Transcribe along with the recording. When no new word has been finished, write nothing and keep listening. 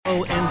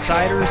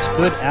Insiders,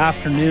 good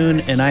afternoon,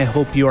 and I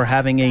hope you are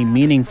having a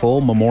meaningful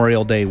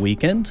Memorial Day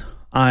weekend.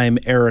 I'm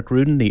Eric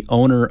Rudin, the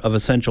owner of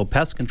Essential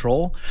Pest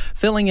Control,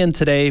 filling in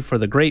today for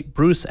the great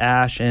Bruce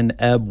Ash and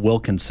Eb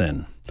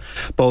Wilkinson.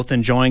 Both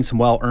enjoying some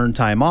well-earned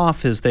time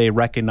off as they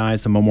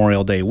recognize the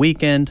Memorial Day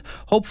weekend,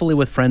 hopefully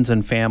with friends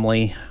and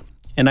family,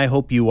 and I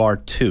hope you are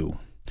too.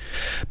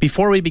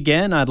 Before we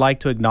begin, I'd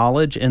like to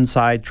acknowledge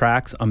Inside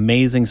Track's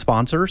amazing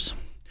sponsors.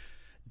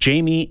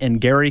 Jamie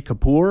and Gary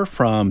Kapoor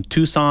from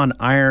Tucson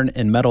Iron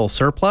and Metal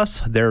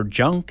Surplus. Their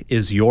junk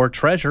is your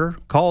treasure.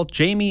 Call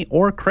Jamie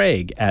or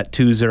Craig at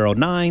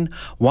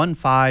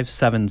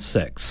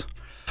 209-1576.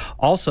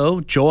 Also,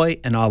 Joy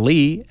and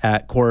Ali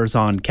at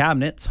Corazon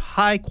Cabinets.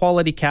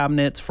 High-quality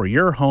cabinets for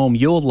your home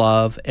you'll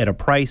love at a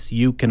price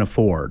you can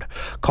afford.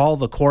 Call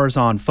the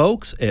Corazon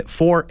folks at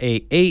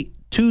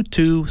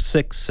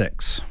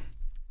 488-2266.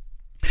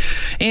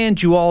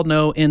 And you all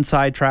know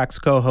Inside Track's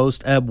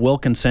co-host Eb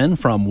Wilkinson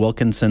from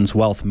Wilkinson's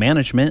Wealth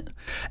Management.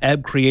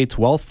 Eb creates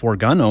wealth for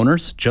gun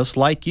owners just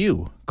like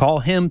you. Call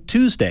him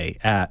Tuesday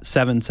at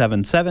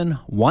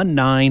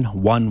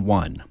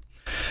 777-1911.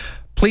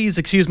 Please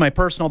excuse my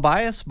personal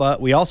bias,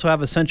 but we also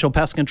have Essential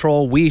Pest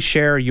Control. We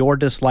share your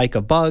dislike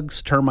of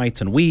bugs,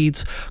 termites, and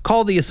weeds.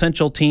 Call the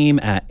Essential team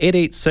at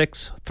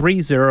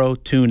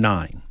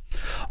 886-3029.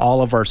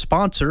 All of our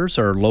sponsors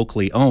are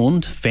locally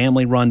owned,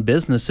 family-run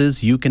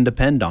businesses you can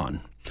depend on.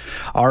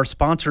 Our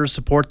sponsors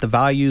support the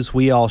values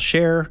we all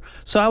share,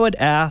 so I would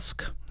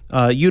ask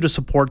you to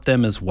support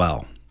them as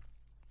well.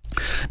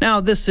 Now,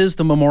 this is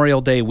the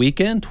Memorial Day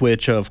weekend,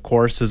 which, of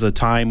course, is a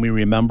time we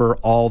remember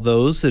all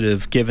those that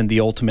have given the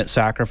ultimate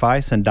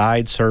sacrifice and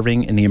died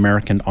serving in the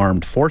American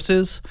Armed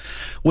Forces.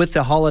 With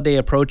the holiday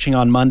approaching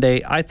on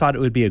Monday, I thought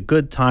it would be a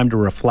good time to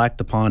reflect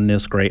upon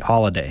this great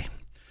holiday.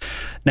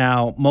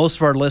 Now, most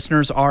of our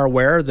listeners are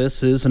aware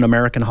this is an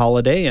American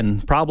holiday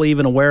and probably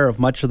even aware of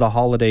much of the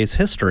holiday's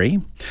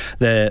history.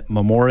 That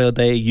Memorial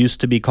Day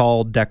used to be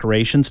called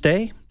Decorations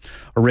Day,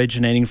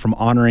 originating from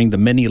honoring the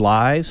many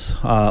lives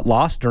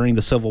lost during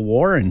the Civil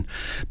War and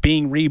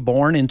being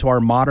reborn into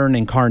our modern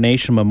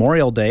incarnation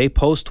Memorial Day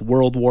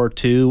post-World War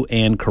II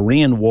and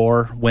Korean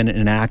War when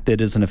enacted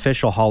as an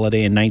official holiday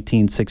in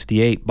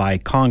 1968 by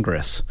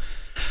Congress.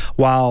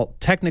 While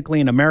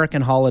technically an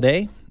American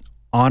holiday,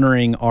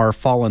 honoring our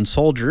fallen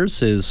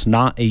soldiers is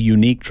not a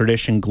unique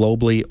tradition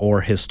globally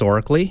or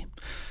historically.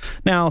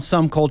 Now,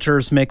 some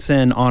cultures mix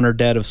in honor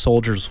dead of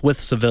soldiers with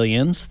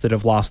civilians that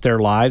have lost their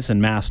lives in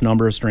mass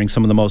numbers during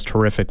some of the most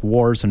horrific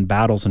wars and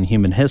battles in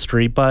human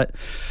history, but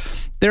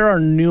there are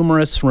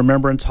numerous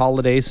remembrance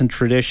holidays and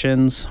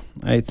traditions.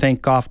 I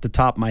think off the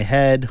top of my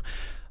head,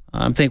 the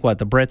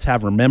Brits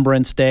have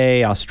Remembrance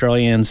Day,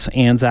 Australians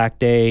Anzac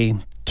Day,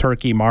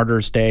 Turkey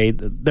Martyrs Day.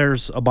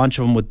 There's a bunch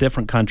of them with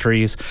different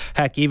countries.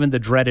 Heck, even the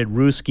dreaded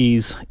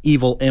Ruskies'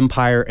 evil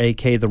empire,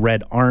 aka the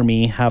Red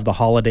Army, have the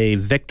holiday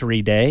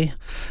Victory Day,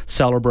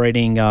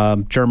 celebrating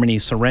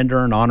Germany's surrender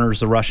and honors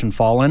the Russian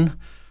fallen.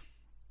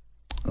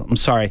 I'm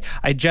sorry,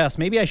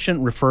 maybe I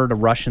shouldn't refer to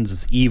Russians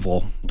as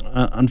evil.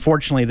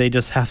 Unfortunately, they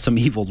just have some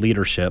evil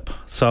leadership.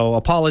 So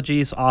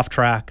apologies, off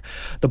track.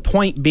 The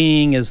point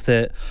being is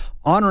that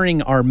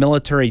honoring our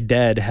military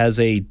dead has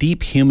a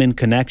deep human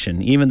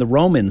connection. Even the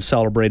Romans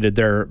celebrated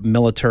their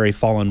military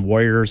fallen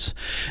warriors.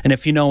 And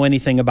if you know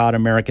anything about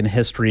American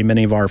history,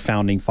 many of our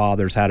founding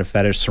fathers had a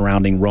fetish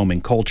surrounding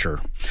Roman culture.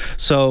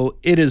 So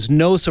it is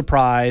no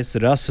surprise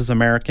that us as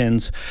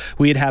Americans,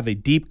 we'd have a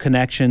deep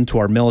connection to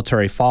our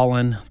military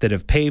fallen that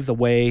have paved the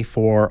way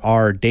for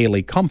our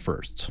daily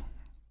comforts.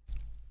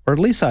 Or at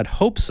least I'd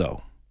hope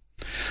so.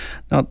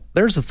 Now,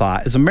 there's a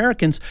thought. As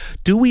Americans,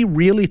 do we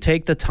really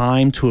take the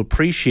time to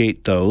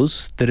appreciate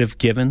those that have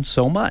given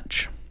so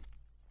much?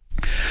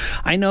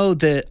 I know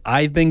that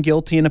I've been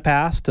guilty in the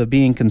past of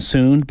being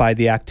consumed by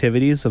the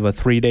activities of a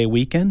 3-day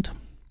weekend,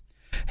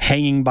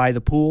 hanging by the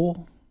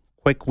pool,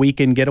 quick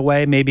weekend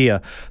getaway, maybe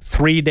a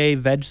 3-day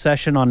veg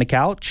session on the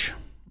couch,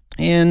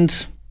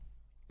 and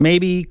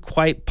maybe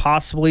quite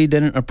possibly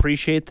didn't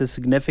appreciate the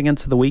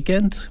significance of the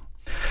weekend.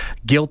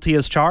 Guilty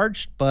as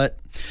charged, but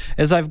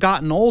as I've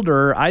gotten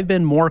older, I've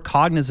been more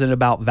cognizant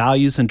about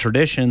values and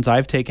traditions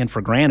I've taken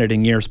for granted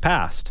in years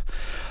past.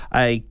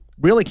 I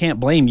really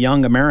can't blame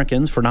young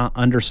Americans for not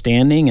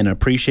understanding and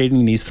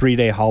appreciating these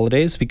 3-day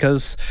holidays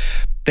because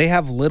they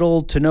have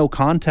little to no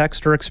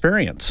context or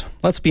experience.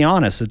 Let's be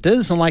honest, it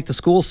isn't like the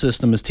school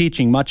system is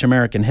teaching much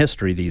American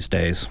history these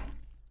days.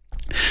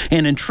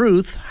 And in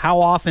truth, how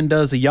often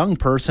does a young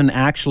person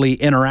actually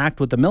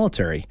interact with the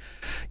military?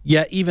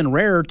 Yet even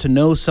rarer to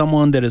know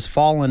someone that has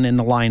fallen in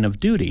the line of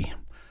duty.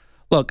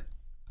 Look,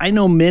 I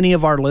know many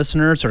of our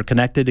listeners are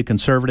connected to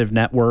conservative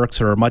networks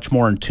or are much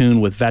more in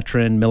tune with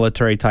veteran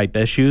military type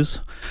issues,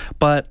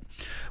 but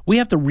we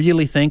have to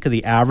really think of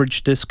the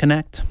average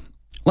disconnect.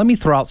 Let me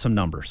throw out some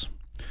numbers.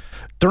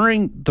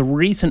 During the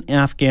recent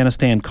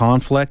Afghanistan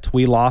conflict,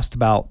 we lost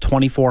about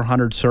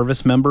 2,400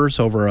 service members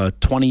over a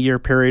 20-year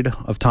period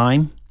of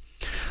time.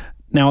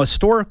 Now,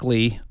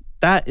 historically,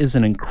 that is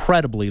an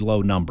incredibly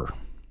low number.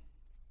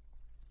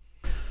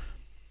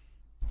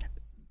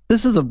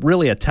 This is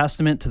really a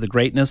testament to the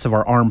greatness of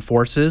our armed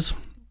forces.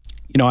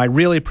 I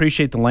really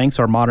appreciate the lengths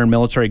our modern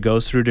military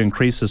goes through to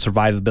increase the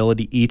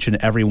survivability each and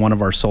every one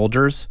of our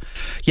soldiers.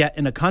 Yet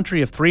in a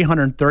country of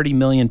 330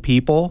 million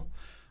people,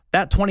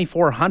 that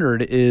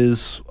 2,400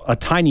 is a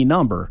tiny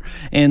number.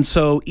 And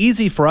so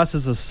easy for us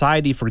as a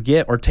society to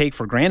forget or take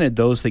for granted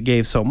those that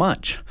gave so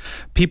much.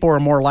 People are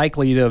more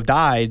likely to have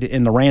died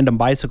in the random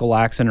bicycle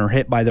accident or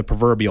hit by the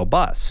proverbial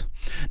bus.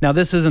 Now,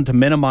 this isn't to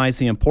minimize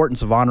the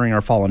importance of honoring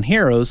our fallen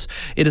heroes.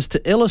 It is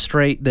to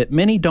illustrate that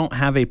many don't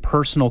have a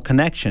personal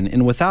connection.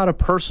 And without a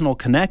personal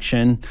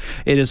connection,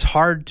 it is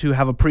hard to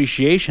have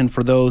appreciation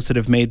for those that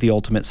have made the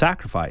ultimate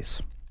sacrifice.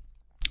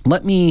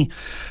 Let me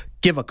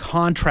give a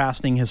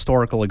contrasting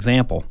historical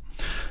example.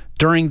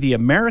 During the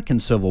American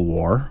Civil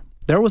War,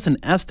 there was an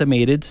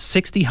estimated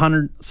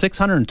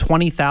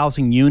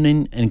 620,000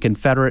 Union and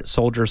Confederate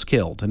soldiers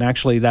killed. And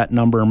actually, that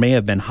number may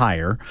have been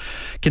higher,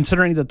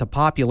 considering that the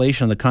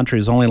population of the country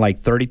is only like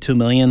 32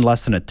 million,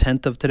 less than a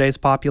tenth of today's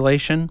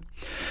population.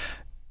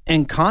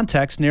 In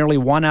context, nearly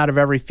 1 out of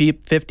every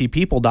 50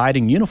 people died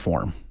in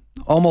uniform.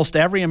 Almost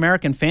every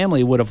American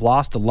family would have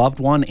lost a loved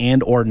one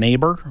and or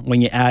neighbor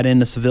when you add in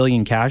the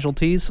civilian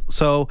casualties.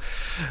 So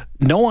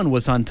no one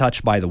was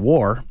untouched by the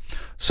war.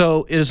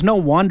 So it is no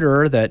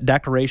wonder that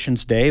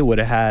Decorations Day would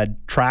have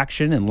had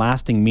traction and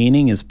lasting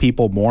meaning as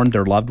people mourned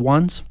their loved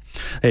ones.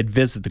 They'd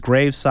visit the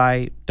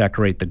gravesite,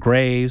 decorate the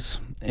graves,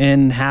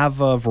 and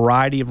have a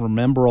variety of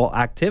memorable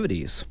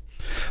activities.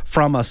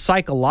 From a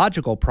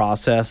psychological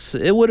process,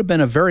 it would have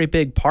been a very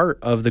big part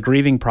of the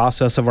grieving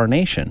process of our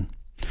nation.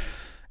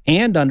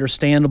 And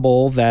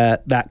understandable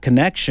that that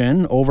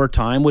connection over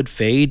time would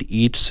fade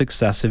each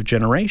successive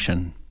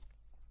generation.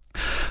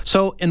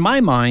 So in my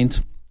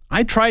mind,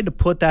 I tried to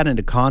put that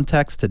into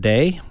context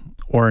today,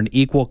 or an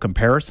equal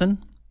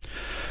comparison.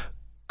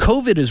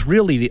 COVID is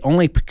really the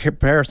only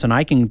comparison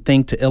I can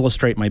think to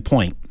illustrate my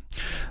point.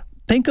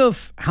 Think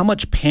of how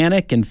much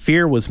panic and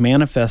fear was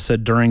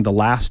manifested during the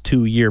last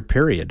 2-year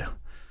period.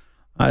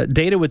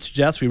 Data would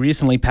suggest we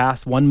recently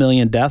passed 1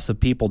 million deaths of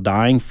people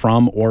dying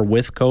from or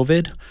with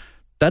COVID.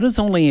 That is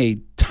only a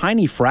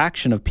tiny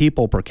fraction of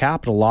people per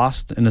capita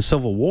lost in the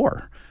Civil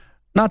War.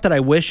 Not that I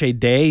wish a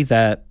day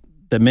that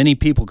many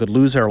people could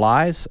lose their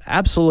lives.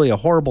 Absolutely a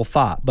horrible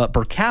thought. But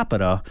per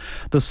capita,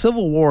 the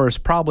Civil War is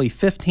probably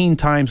 15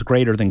 times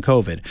greater than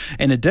COVID.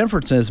 And the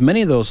difference is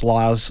many of those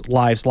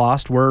lives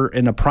lost were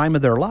in the prime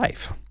of their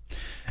life.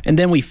 And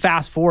then we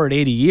fast forward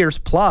 80 years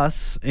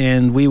plus,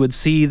 and we would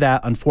see that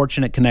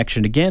unfortunate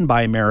connection again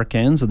by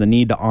Americans and the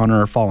need to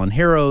honor our fallen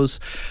heroes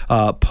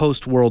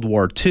post-World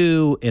War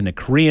II, in the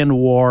Korean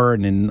War,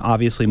 and then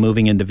obviously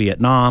moving into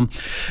Vietnam.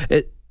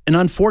 An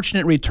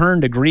unfortunate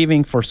return to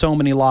grieving for so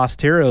many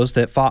lost heroes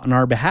that fought on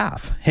our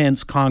behalf.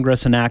 Hence,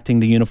 Congress enacting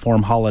the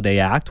Uniform Holiday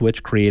Act,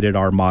 which created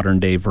our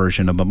modern-day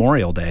version of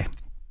Memorial Day.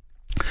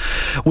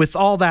 With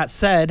all that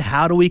said,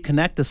 how do we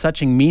connect to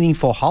such a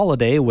meaningful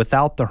holiday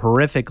without the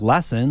horrific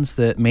lessons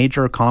that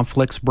major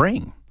conflicts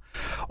bring,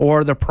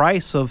 or the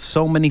price of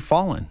so many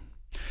fallen?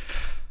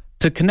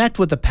 To connect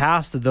with the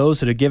past of those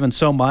that have given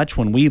so much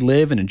when we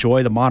live and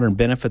enjoy the modern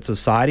benefits of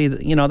society,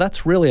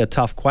 that's really a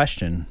tough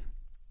question.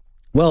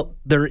 Well,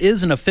 there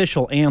is an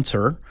official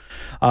answer.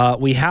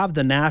 We have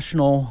the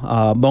National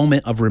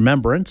Moment of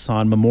Remembrance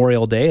on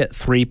Memorial Day at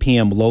 3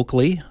 p.m.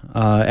 locally.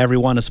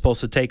 Everyone is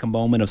supposed to take a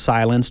moment of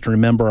silence to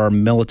remember our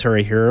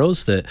military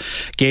heroes that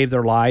gave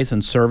their lives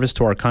in service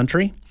to our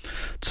country.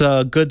 It's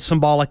a good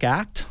symbolic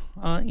act.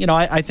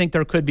 I think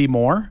there could be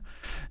more.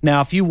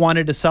 Now, if you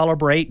wanted to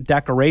celebrate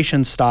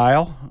Decorations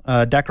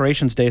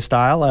Day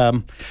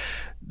style,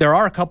 there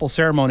are a couple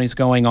ceremonies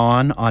going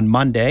on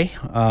Monday.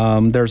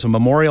 There's a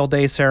Memorial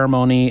Day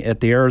ceremony at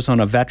the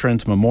Arizona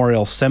Veterans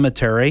Memorial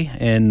Cemetery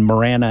in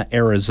Marana,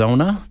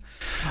 Arizona.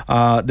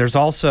 There's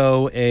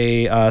also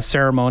a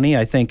ceremony,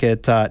 I think,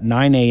 at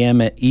 9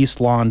 a.m. at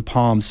East Lawn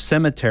Palms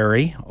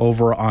Cemetery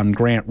over on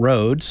Grant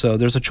Road. So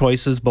there's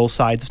choices both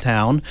sides of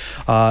town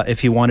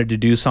if you wanted to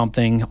do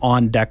something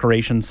on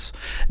Decorations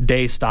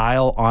Day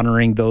style,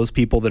 honoring those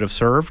people that have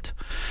served.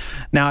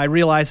 Now, I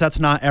realize that's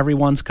not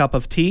everyone's cup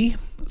of tea.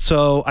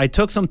 So I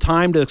took some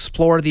time to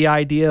explore the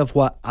idea of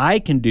what I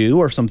can do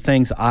or some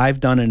things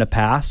I've done in the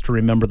past to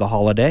remember the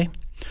holiday.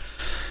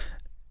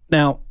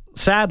 Now,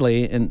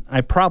 sadly, and I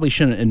probably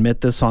shouldn't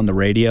admit this on the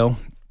radio,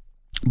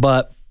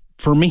 but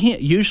for me, it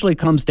usually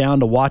comes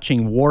down to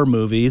watching war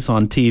movies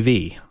on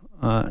TV.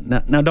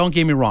 Now, don't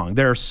get me wrong.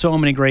 There are so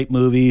many great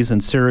movies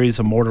and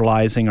series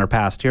immortalizing our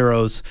past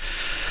heroes.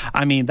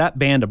 I mean, that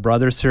Band of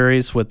Brothers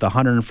series with the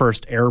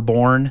 101st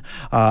Airborne,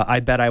 I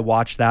bet I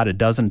watched that a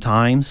dozen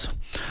times.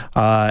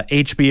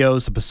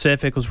 HBO's The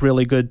Pacific was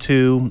really good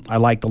too. I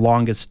like The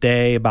Longest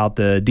Day about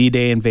the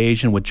D-Day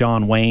invasion with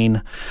John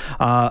Wayne.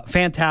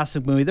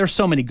 Fantastic movie. There's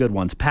so many good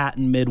ones.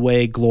 Patton,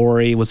 Midway,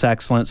 Glory was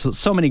excellent.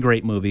 So many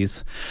great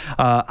movies.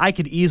 I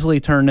could easily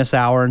turn this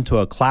hour into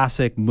a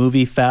classic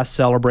movie fest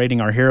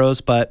celebrating our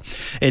heroes, but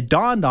it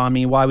dawned on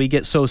me why we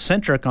get so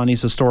centric on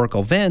these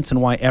historical events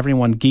and why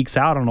everyone geeks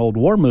out on old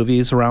war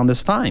movies around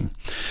this time.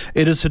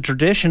 It is a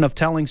tradition of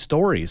telling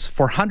stories.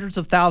 For hundreds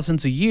of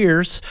thousands of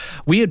years,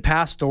 we had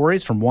passed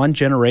stories from one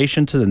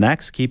generation to the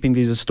next, keeping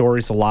these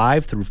stories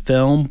alive through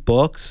film,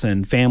 books,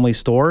 and family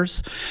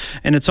stores.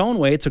 In its own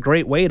way, it's a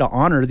great way to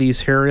honor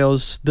these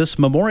heroes this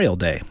Memorial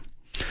Day.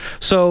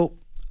 So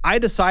I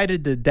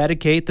decided to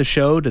dedicate the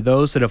show to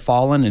those that have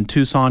fallen in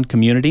Tucson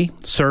community,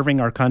 serving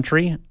our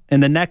country. In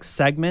the next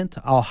segment,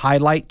 I'll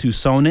highlight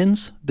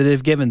Tucsonans that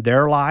have given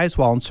their lives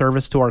while in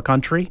service to our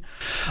country.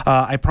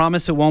 I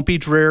promise it won't be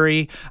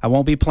dreary. I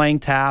won't be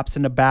playing taps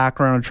in the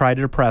background and try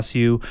to depress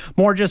you.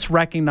 More just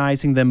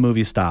recognizing them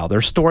movie style.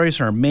 Their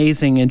stories are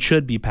amazing and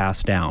should be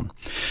passed down.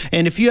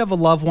 And if you have a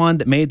loved one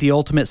that made the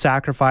ultimate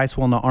sacrifice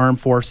while in the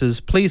armed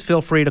forces, please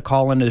feel free to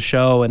call into the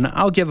show, and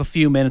I'll give a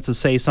few minutes to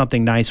say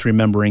something nice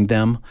remembering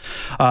them.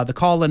 The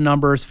call-in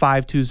number is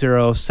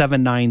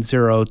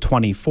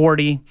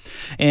 520-790-2040.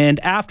 And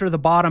after the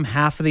bottom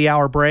half of the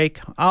hour break,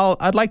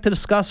 I'd like to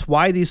discuss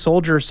why these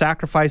soldiers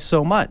sacrifice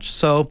so much.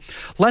 So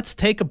let's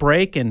take a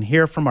break and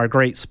hear from our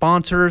great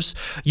sponsors.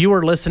 You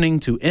are listening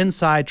to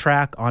Inside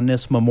Track on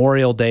this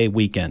Memorial Day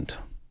weekend.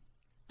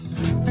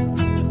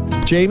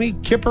 Jamie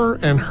Kipper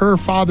and her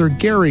father,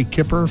 Gary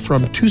Kipper,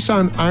 from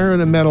Tucson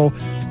Iron and Metal.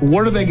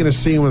 What are they going to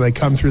see when they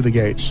come through the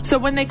gates? So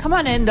when they come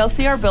on in, they'll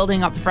see our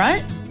building up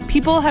front.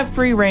 People have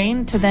free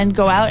reign to then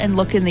go out and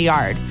look in the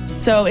yard.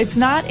 So it's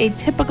not a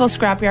typical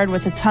scrapyard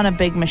with a ton of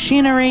big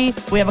machinery.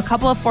 We have a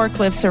couple of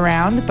forklifts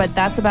around, but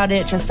that's about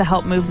it, just to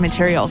help move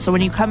material. So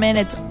when you come in,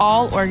 it's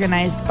all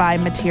organized by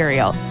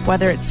material,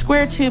 whether it's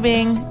square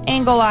tubing,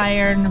 angle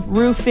iron,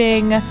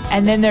 roofing,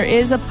 and then there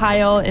is a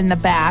pile in the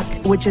back,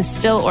 which is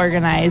still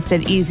organized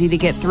and easy to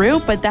get through,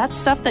 but that's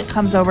stuff that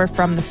comes over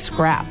from the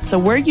scrap. So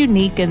we're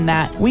unique in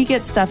that we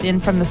get stuff in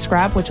from the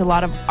scrap, which a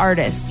lot of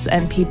artists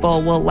and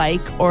people will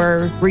like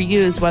or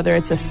reuse, whether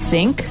it's a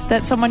sink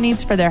that someone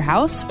needs for their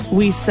house.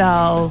 We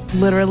sell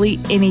literally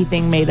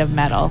anything made of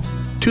metal.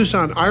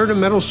 Tucson Iron and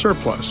Metal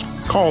Surplus.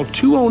 Call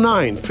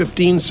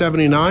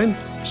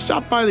 209-1579.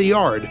 Stop by the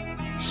yard.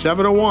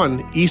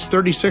 701 East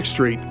 36th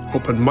Street.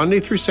 Open Monday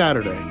through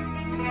Saturday.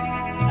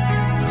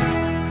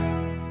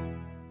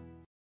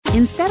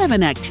 Instead of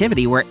an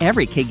activity where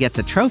every kid gets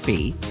a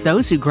trophy,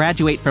 those who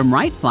graduate from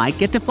Wright Flight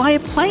get to fly a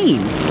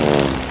plane.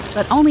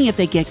 But only if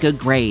they get good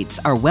grades,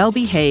 are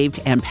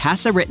well-behaved, and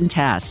pass a written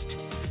test.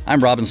 I'm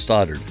Robin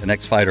Stoddard, an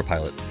ex-fighter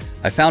pilot.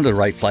 I founded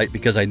Wright Flight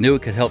because I knew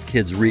it could help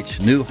kids reach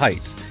new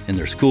heights in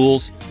their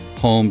schools,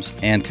 homes,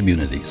 and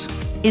communities.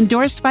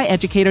 Endorsed by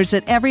educators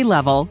at every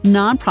level,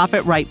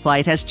 nonprofit Wright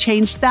Flight has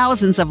changed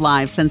thousands of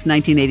lives since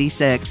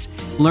 1986.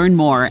 Learn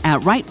more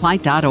at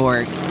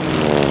wrightflight.org.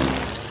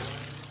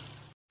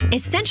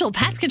 Essential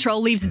Pest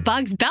Control leaves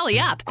bugs belly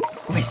up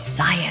with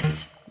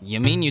science. You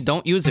mean you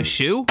don't use a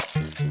shoe?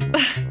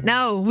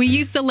 No, we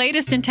use the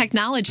latest in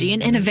technology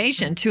and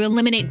innovation to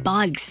eliminate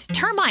bugs,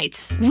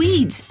 termites,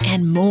 weeds,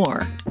 and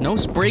more. No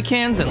spray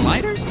cans and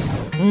lighters?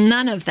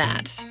 None of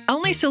that.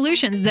 Only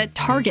solutions that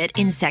target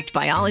insect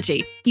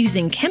biology,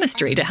 using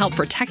chemistry to help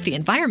protect the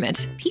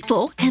environment,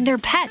 people, and their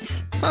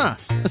pets. Huh.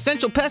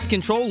 Essential Pest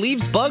Control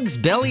leaves bugs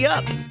belly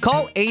up.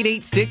 Call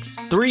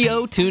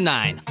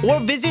 886-3029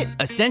 or visit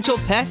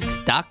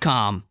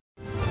essentialpest.com.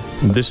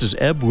 This is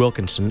Eb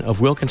Wilkinson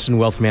of Wilkinson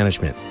Wealth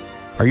Management.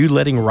 Are you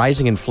letting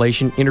rising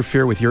inflation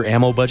interfere with your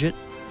ammo budget?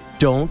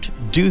 Don't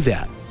do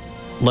that.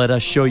 Let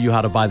us show you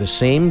how to buy the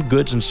same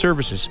goods and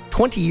services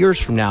 20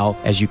 years from now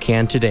as you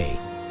can today.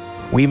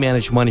 We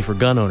manage money for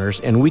gun owners,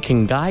 and we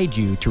can guide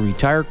you to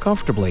retire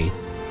comfortably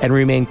and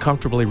remain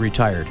comfortably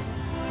retired.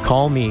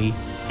 Call me,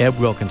 Eb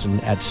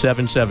Wilkinson, at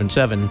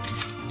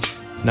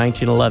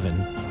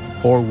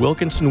 777-1911 or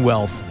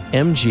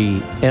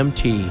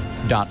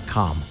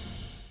WilkinsonWealthMGMT.com.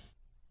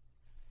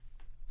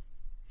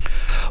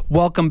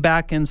 Welcome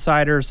back,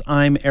 Insiders.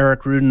 I'm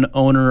Eric Rudin,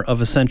 owner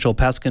of Essential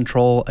Pest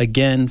Control,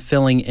 again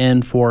filling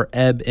in for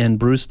Eb and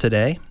Bruce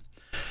today.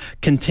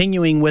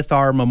 Continuing with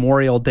our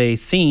Memorial Day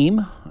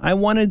theme, I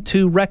wanted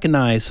to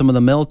recognize some of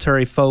the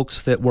military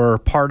folks that were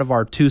part of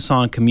our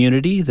Tucson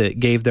community that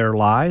gave their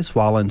lives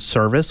while in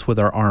service with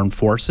our armed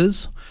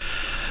forces.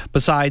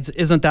 Besides,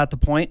 isn't that the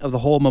point of the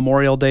whole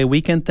Memorial Day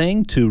weekend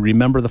thing, to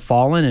remember the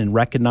fallen and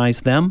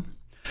recognize them?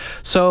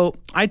 So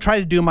I try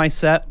to do my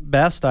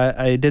best.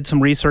 I did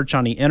some research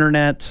on the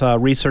internet,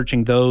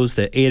 researching those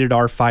that aided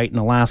our fight in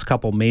the last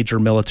couple major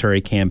military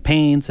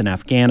campaigns in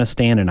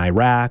Afghanistan and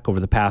Iraq over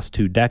the past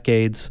 2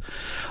 decades.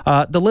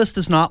 The list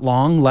is not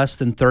long, less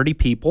than 30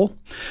 people,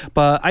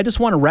 but I just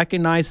want to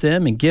recognize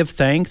them and give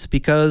thanks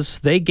because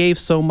they gave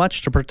so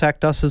much to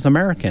protect us as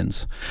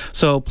Americans.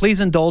 So please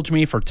indulge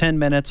me for 10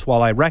 minutes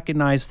while I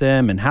recognize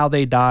them and how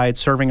they died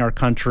serving our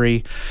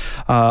country.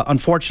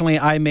 Unfortunately,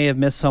 I may have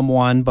missed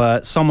someone,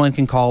 but someone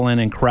can call in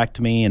and correct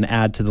me and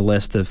add to the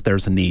list if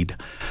there's a need.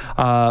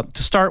 To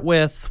start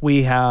with,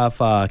 we have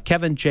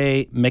Kevin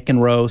J.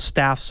 McEnroe,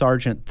 Staff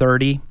Sergeant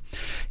 30.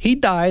 He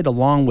died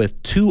along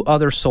with 2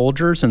 other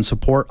soldiers in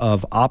support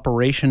of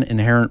Operation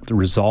Inherent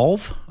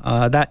Resolve.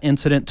 That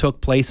incident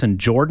took place in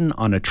Jordan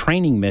on a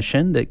training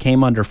mission that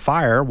came under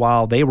fire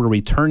while they were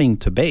returning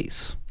to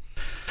base.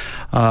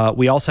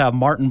 We also have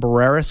Martin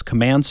Barreras,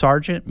 Command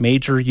Sergeant,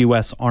 Major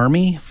U.S.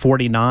 Army,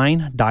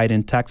 49, died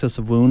in Texas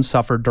of wounds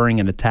suffered during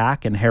an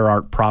attack in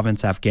Herat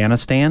Province,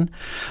 Afghanistan,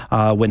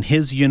 when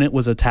his unit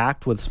was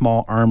attacked with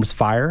small arms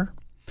fire.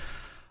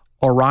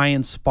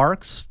 Orion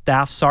Sparks,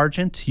 Staff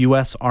Sergeant,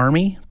 U.S.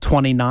 Army,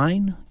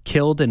 29,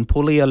 killed in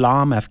Puli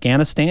Alam,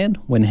 Afghanistan,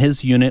 when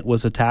his unit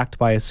was attacked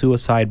by a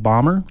suicide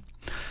bomber.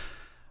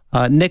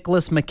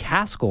 Nicholas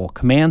McCaskill,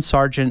 Command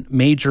Sergeant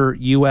Major,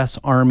 U.S.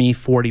 Army,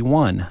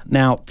 41.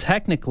 Now,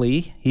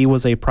 technically, he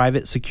was a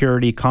private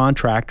security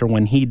contractor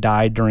when he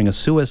died during a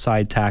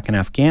suicide attack in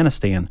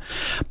Afghanistan,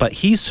 but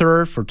he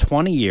served for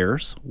 20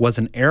 years, was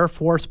an Air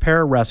Force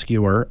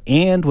pararescuer,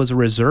 and was a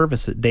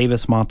reservist at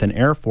Davis-Monthan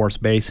Air Force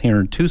Base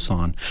here in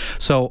Tucson,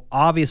 so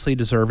obviously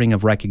deserving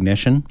of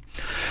recognition.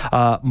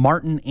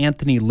 Martin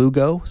Anthony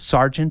Lugo,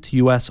 Sergeant,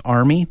 U.S.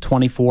 Army,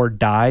 24,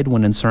 died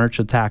when insurgents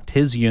attacked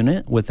his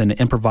unit with an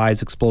improvised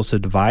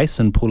explosive device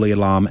in Puli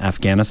Alam,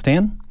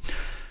 Afghanistan.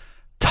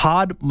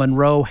 Todd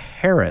Monroe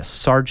Harris,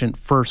 Sergeant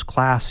First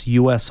Class,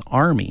 U.S.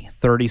 Army,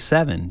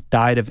 37,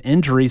 died of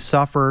injuries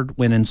suffered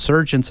when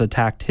insurgents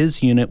attacked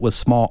his unit with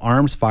small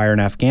arms fire in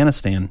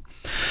Afghanistan.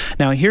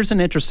 Now, here's an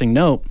interesting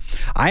note.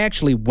 I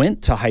actually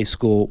went to high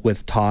school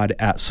with Todd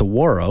at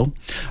Saguaro.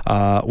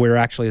 We were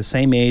actually the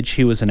same age.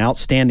 He was an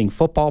outstanding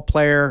football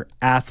player,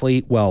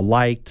 athlete,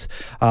 well-liked.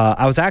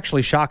 I was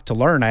actually shocked to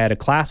learn I had a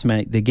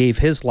classmate that gave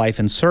his life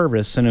in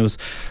service, and it was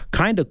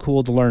kind of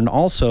cool to learn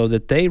also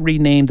that they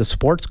renamed the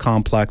sports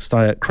complex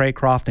at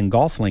Craycroft and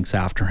Golf Links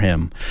after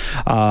him.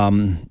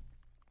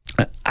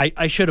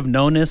 I should have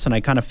known this, and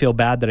I kind of feel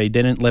bad that I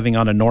didn't, living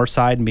on the north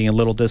side and being a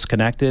little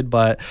disconnected,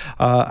 but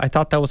I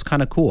thought that was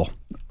kind of cool.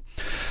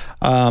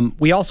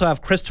 We also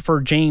have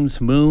Christopher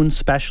James Moon,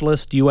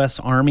 Specialist, U.S.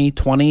 Army,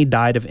 20,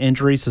 died of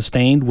injuries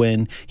sustained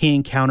when he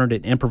encountered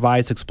an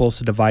improvised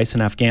explosive device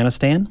in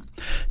Afghanistan.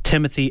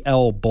 Timothy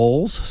L.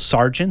 Bowles,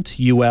 Sergeant,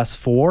 U.S.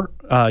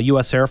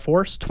 Air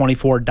Force,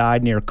 24,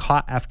 died near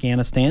Kut,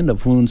 Afghanistan,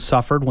 of wounds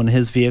suffered when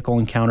his vehicle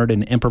encountered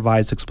an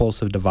improvised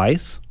explosive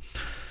device.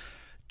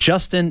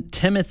 Justin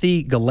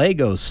Timothy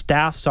Gallegos,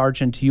 Staff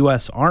Sergeant,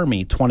 U.S.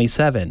 Army,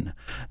 27.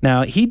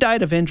 Now, he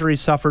died of injuries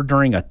suffered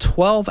during a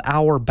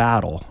 12-hour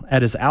battle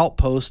at his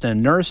outpost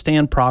in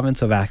Nuristan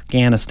province of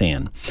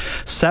Afghanistan.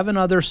 7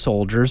 other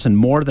soldiers and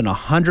more than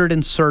 100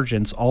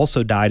 insurgents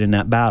also died in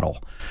that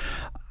battle.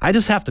 I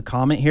just have to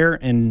comment here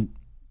and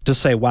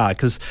just say, wow,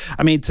 because,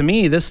 I mean, to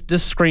me, this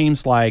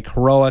screams like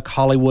heroic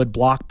Hollywood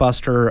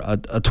blockbuster,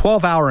 a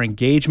 12-hour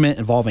engagement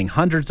involving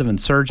hundreds of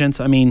insurgents.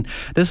 I mean,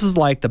 this is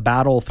like the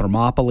Battle of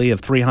Thermopylae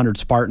of 300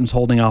 Spartans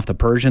holding off the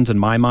Persians in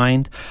my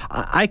mind.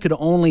 I could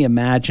only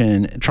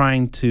imagine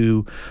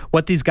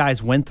what these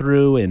guys went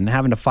through and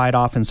having to fight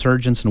off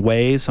insurgents in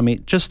waves. I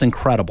mean, just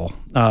incredible,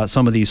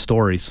 some of these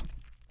stories.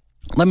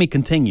 Let me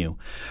continue.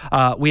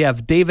 We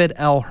have David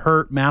L.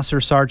 Hurt,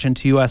 Master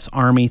Sergeant, U.S.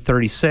 Army,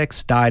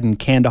 36, died in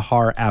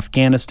Kandahar,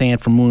 Afghanistan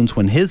from wounds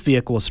when his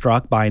vehicle was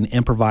struck by an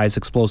improvised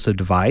explosive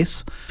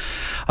device.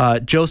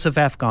 Joseph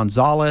F.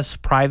 Gonzalez,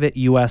 Private,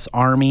 U.S.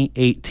 Army,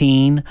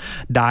 18,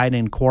 died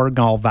in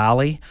Korangal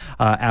Valley,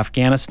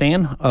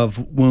 Afghanistan,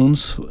 of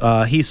wounds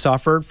he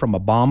suffered from a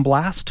bomb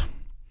blast.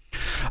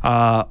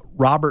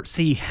 Robert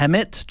C.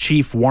 Hemmett,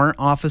 Chief Warrant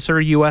Officer,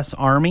 U.S.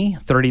 Army,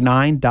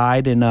 39,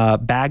 died in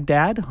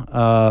Baghdad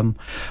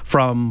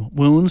from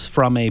wounds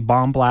from a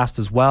bomb blast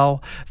as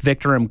well.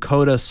 Victor M.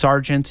 Cota,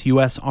 Sergeant,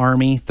 U.S.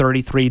 Army,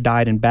 33,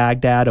 died in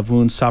Baghdad of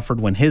wounds suffered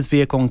when his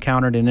vehicle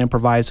encountered an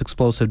improvised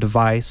explosive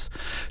device.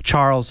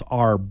 Charles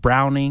R.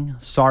 Browning,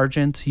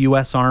 Sergeant,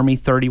 U.S. Army,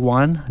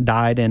 31,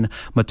 died in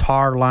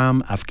Matar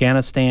Lam,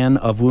 Afghanistan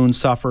of wounds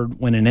suffered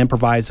when an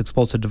improvised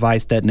explosive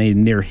device detonated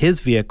near his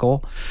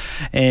vehicle.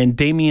 And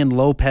Damian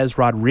Lopez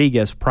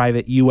Rodriguez,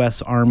 Private,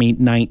 U.S. Army,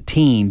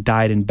 19,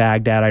 died in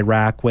Baghdad,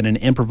 Iraq, when an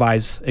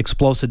improvised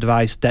explosive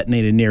device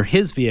detonated near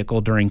his vehicle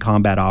during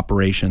combat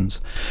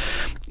operations.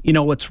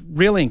 What's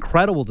really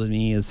incredible to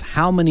me is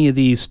how many of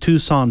these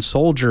Tucson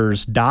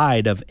soldiers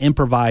died of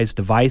improvised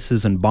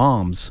devices and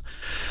bombs.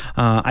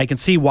 I can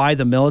see why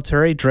the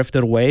military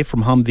drifted away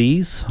from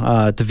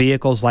Humvees to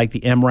vehicles like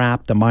the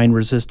MRAP, the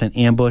Mine-Resistant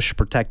Ambush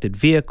Protected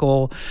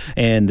Vehicle,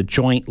 and the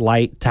Joint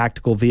Light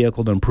Tactical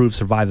Vehicle to improve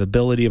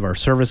survivability of our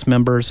service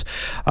members.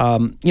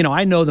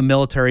 I know the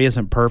military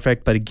isn't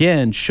perfect, but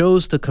again,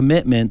 shows the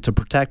commitment to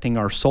protecting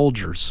our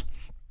soldiers.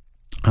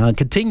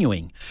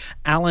 Continuing,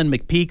 Alan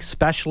McPeak,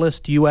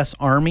 Specialist, U.S.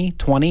 Army,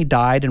 20,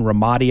 died in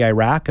Ramadi,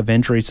 Iraq, of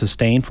injuries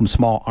sustained from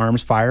small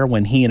arms fire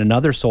when he and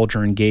another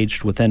soldier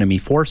engaged with enemy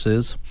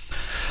forces.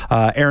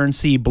 Aaron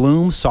C.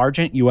 Bloom,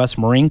 Sergeant, U.S.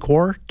 Marine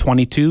Corps,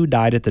 22,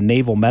 died at the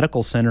Naval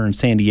Medical Center in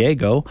San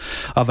Diego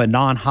of a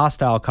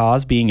non-hostile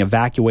cause, being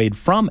evacuated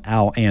from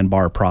Al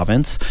Anbar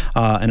Province,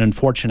 an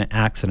unfortunate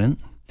accident.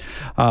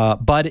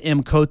 Bud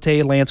M.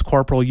 Cote, Lance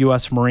Corporal,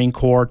 U.S. Marine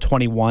Corps,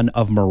 21,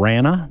 of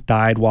Marana,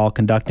 died while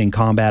conducting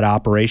combat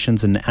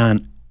operations in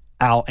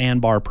Al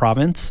Anbar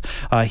Province.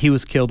 He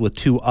was killed with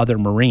 2 other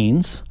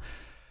Marines.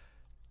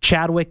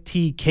 Chadwick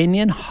T.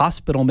 Kenyon,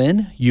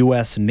 hospitalman,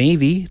 U.S.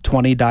 Navy,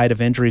 20, died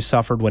of injuries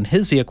suffered when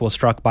his vehicle was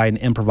struck by an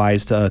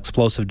improvised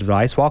explosive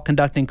device while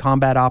conducting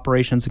combat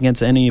operations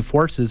against enemy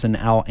forces in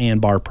Al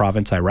Anbar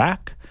Province,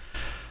 Iraq.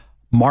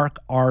 Mark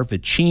R.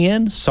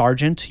 Vichian,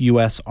 Sergeant,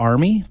 U.S.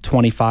 Army,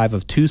 25,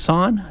 of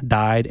Tucson,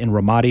 died in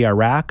Ramadi,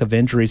 Iraq, of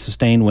injuries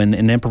sustained when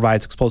an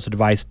improvised explosive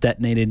device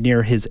detonated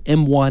near his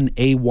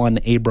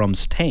M1A1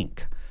 Abrams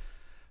tank.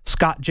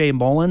 Scott J.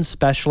 Mullins,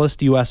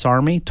 Specialist, U.S.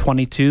 Army,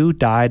 22,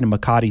 died in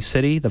Makati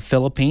City, the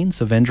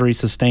Philippines, of injuries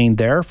sustained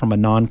there from a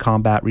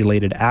non-combat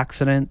related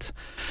accident.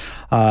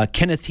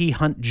 Kenneth E.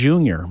 Hunt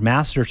Jr.,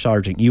 Master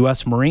Sergeant,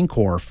 U.S. Marine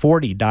Corps,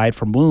 40, died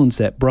from wounds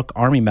at Brooke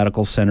Army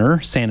Medical Center,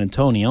 San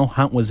Antonio.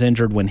 Hunt was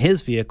injured when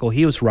his vehicle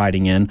he was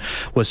riding in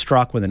was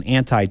struck with an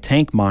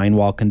anti-tank mine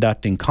while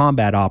conducting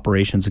combat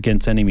operations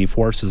against enemy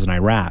forces in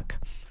Iraq.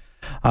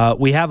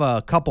 We have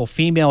a couple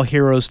female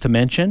heroes to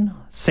mention.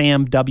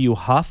 Sam W.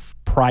 Huff,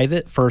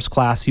 Private, First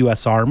Class,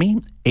 U.S.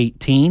 Army,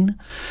 18,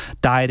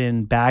 died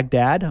in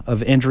Baghdad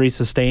of injuries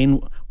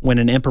sustained when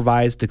an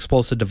improvised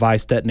explosive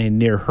device detonated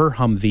near her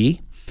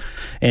Humvee.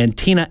 And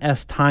Tina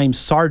S. Times,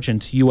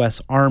 Sergeant,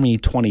 U.S. Army,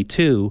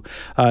 22.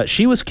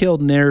 She was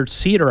killed near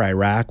Cedar,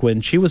 Iraq,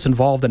 when she was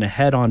involved in a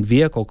head-on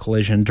vehicle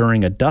collision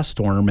during a dust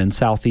storm in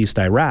southeast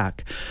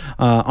Iraq.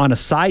 On a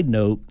side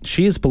note,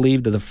 she is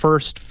believed to be the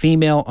first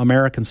female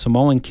American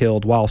Samoan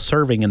killed while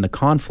serving in the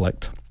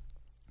conflict.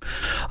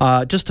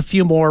 Just a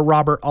few more.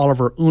 Robert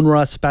Oliver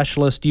Unruh,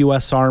 Specialist,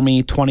 U.S.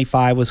 Army,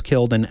 25, was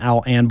killed in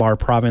Al Anbar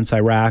Province,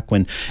 Iraq,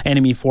 when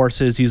enemy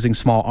forces using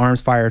small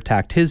arms fire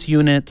attacked his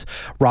unit.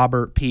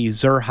 Robert P.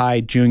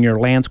 Zurheide, Jr.,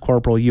 Lance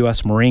Corporal,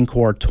 U.S. Marine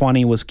Corps,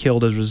 20, was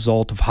killed as a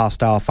result of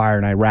hostile fire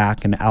in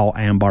Iraq and Al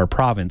Anbar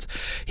Province.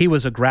 He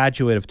was a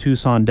graduate of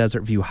Tucson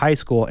Desert View High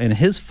School, and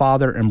his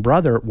father and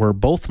brother were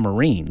both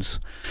Marines.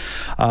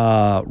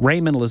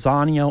 Raymond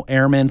Lozano,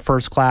 Airman,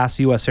 First Class,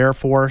 U.S. Air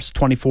Force,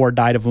 24,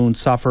 died of wounds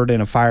suffered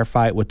in a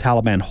firefight with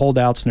Taliban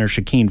holdouts near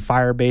Shakeen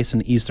Fire Base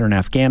in eastern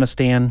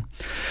Afghanistan.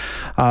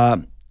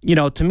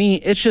 To me,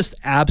 it's just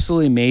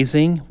absolutely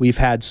amazing. We've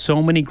had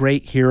so many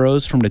great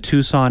heroes from the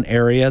Tucson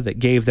area that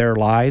gave their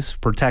lives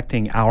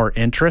protecting our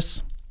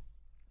interests.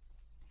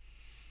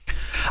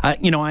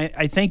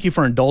 I thank you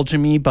for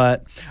indulging me,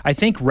 but I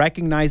think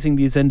recognizing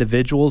these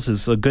individuals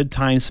is a good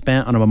time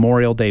spent on a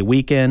Memorial Day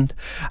weekend.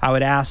 I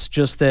would ask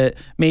just that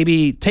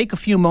maybe take a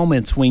few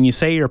moments when you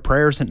say your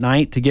prayers at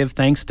night to give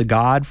thanks to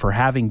God for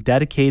having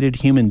dedicated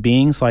human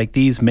beings like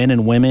these men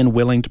and women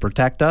willing to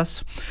protect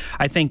us.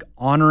 I think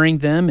honoring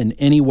them in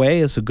any way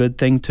is a good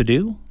thing to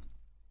do.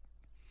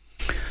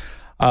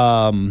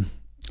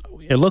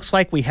 It looks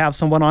like we have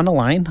someone on the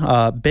line,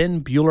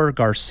 Ben Bueller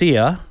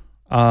Garcia.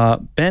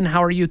 Ben,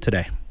 how are you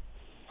today?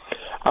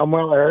 I'm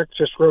well, Eric.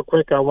 Just real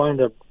quick, I wanted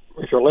to,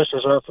 if your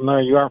listeners aren't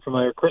familiar, you aren't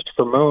familiar,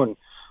 Christopher Moon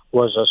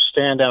was a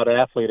standout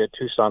athlete at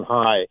Tucson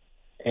High,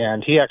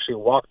 and he actually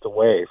walked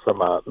away from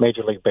a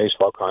Major League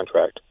Baseball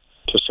contract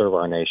to serve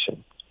our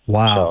nation.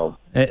 Wow.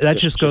 So that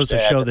just goes to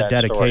show the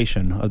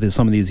dedication of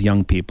some of these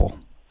young people.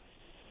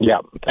 Yeah.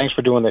 Thanks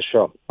for doing this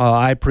show.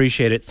 I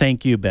appreciate it.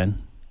 Thank you,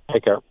 Ben.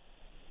 Take care.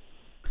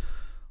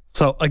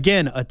 So,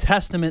 again, a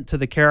testament to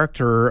the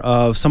character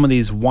of some of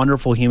these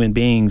wonderful human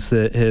beings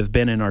that have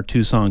been in our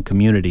Tucson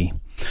community.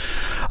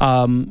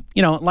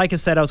 Like I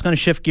said, I was going to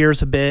shift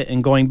gears a bit,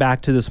 and going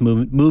back to this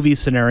movie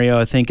scenario,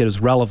 I think it is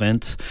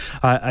relevant.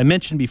 I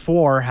mentioned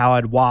before how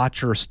I'd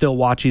watch or still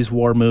watch these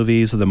war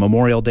movies of the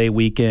Memorial Day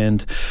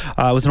weekend.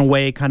 I was in a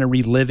way kind of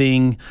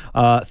reliving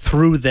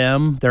through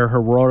them their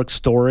heroic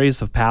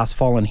stories of past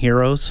fallen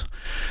heroes.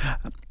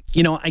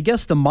 I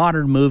guess the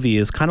modern movie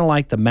is kind of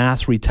like the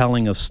mass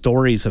retelling of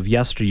stories of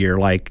yesteryear,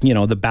 like,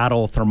 the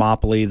Battle of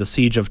Thermopylae, the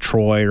Siege of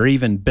Troy, or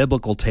even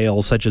biblical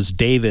tales such as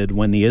David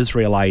when the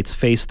Israelites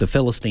faced the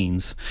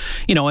Philistines,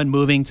 and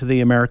moving to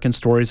the American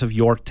stories of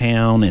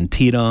Yorktown and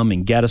Antietam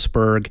and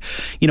Gettysburg.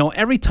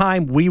 Every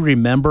time we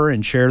remember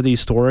and share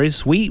these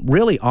stories, we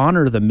really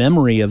honor the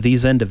memory of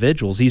these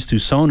individuals, these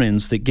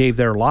Tucsonans that gave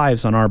their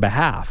lives on our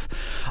behalf.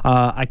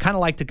 I kind of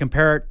like to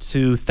compare it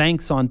to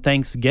thanks on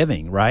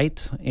Thanksgiving,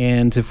 right?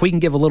 And if we can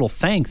give a little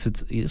thanks,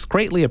 it's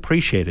greatly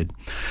appreciated.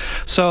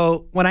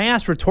 So when I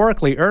asked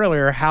rhetorically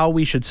earlier how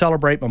we should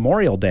celebrate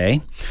Memorial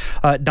Day,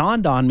 it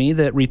dawned on me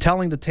that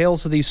retelling the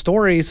tales of these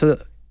stories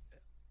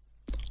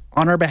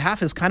on our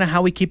behalf is kind of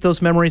how we keep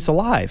those memories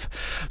alive.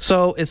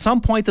 So at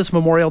some point this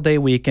Memorial Day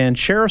weekend,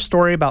 share a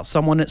story about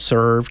someone that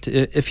served.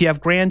 If you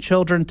have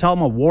grandchildren, tell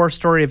them a war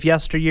story of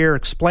yesteryear.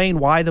 Explain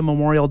why the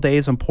Memorial Day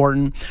is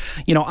important.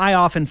 I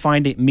often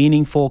find it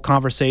meaningful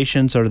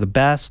conversations are the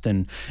best,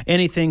 and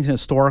anything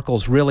historical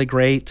is really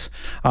great.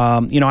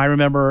 I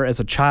remember as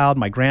a child,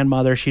 my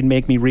grandmother, she'd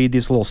make me read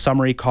these little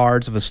summary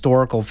cards of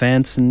historical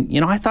events, and,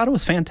 I thought it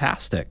was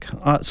fantastic.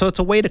 So it's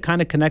a way to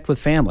kind of connect with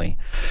family.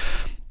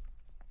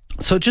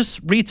 So just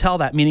retell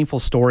that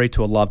meaningful story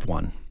to a loved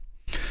one.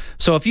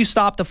 So if you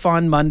stop the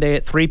fun Monday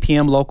at 3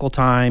 p.m. local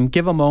time,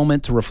 give a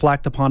moment to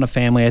reflect upon a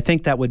family. I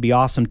think that would be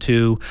awesome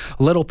too.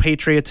 A little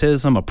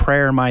patriotism, a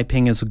prayer, in my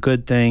opinion, is a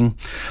good thing.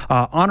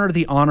 Honor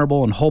the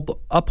honorable and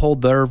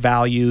uphold their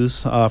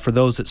values for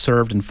those that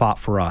served and fought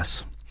for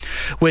us.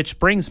 Which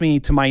brings me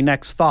to my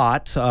next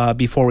thought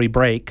before we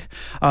break.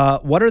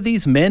 What are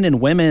these men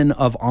and women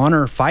of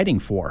honor fighting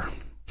for?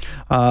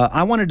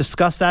 I want to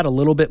discuss that a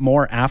little bit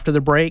more after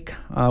the break.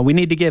 We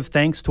need to give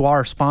thanks to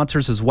our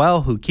sponsors as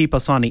well who keep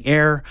us on the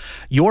air.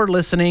 You're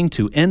listening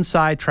to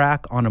Inside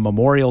Track on a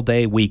Memorial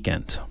Day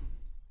weekend.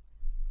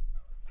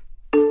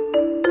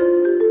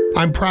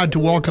 I'm proud to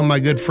welcome my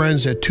good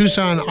friends at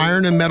Tucson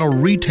Iron and Metal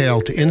Retail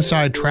to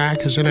Inside Track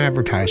as an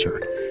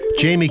advertiser.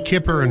 Jamie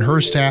Kipper and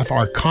her staff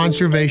are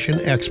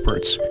conservation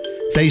experts.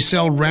 They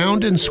sell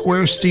round and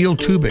square steel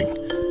tubing,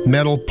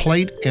 metal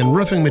plate and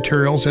roofing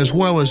materials, as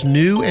well as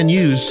new and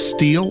used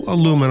steel,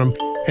 aluminum,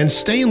 and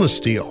stainless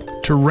steel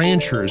to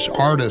ranchers,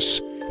 artists,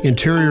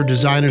 interior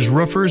designers,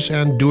 roofers,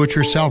 and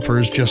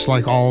do-it-yourselfers, just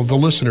like all of the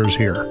listeners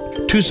here.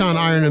 Tucson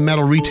Iron and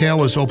Metal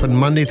Retail is open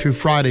Monday through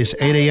Fridays,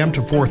 8 a.m.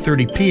 to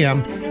 4:30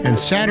 p.m., and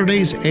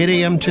Saturdays, 8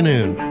 a.m. to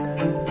noon.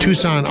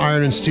 Tucson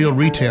Iron and Steel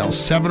Retail,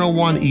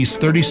 701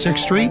 East 36th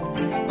Street.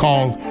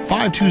 Call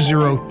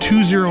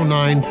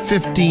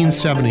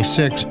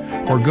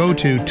 520-209-1576 or go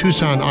to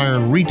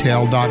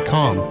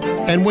TucsonIronRetail.com.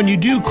 And when you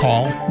do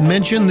call,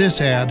 mention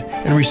this ad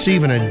and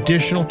receive an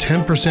additional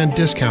 10%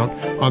 discount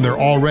on their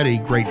already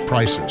great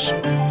prices.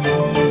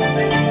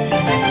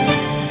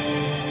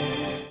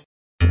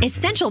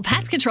 Essential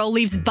Pest Control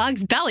leaves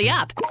bugs belly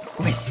up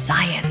with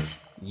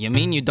science. You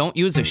mean you don't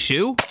use a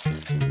shoe?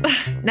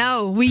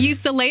 No, we use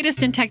the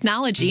latest in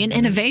technology and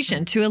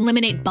innovation to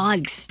eliminate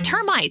bugs,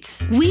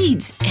 termites,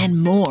 weeds, and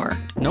more.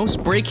 No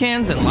spray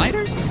cans and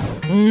lighters?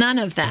 None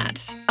of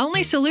that.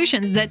 Only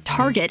solutions that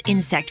target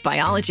insect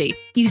biology,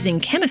 using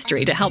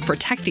chemistry to help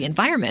protect the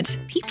environment,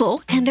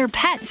 people, and their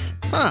pets.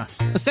 Huh.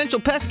 Essential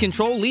Pest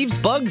Control leaves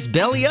bugs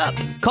belly up.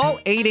 Call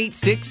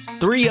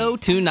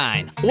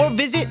 886-3029 or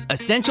visit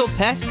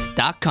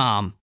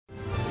essentialpest.com.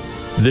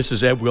 This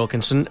is Eb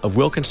Wilkinson of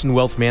Wilkinson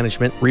Wealth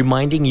Management,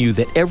 reminding you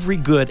that every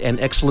good and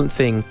excellent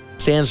thing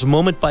stands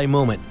moment by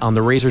moment on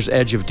the razor's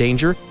edge of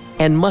danger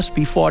and must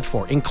be fought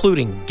for,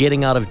 including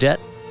getting out of debt,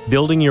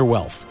 building your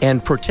wealth,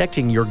 and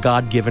protecting your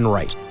God-given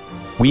right.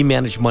 We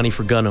manage money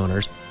for gun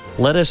owners.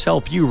 Let us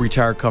help you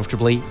retire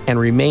comfortably and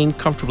remain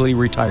comfortably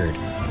retired.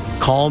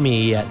 Call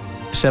me at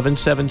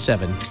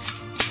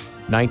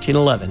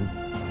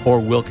 777-1911 or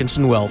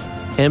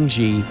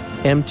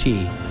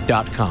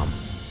WilkinsonWealthMGMT.com.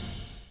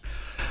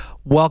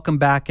 Welcome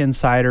back,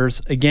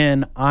 Insiders.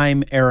 Again,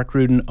 I'm Eric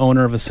Rudin,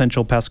 owner of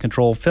Essential Pest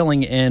Control,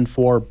 filling in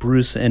for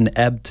Bruce and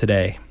Eb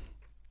today.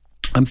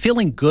 I'm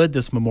feeling good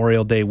this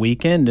Memorial Day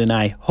weekend, and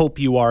I hope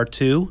you are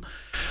too.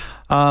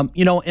 In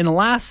the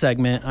last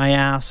segment, I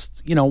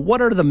asked,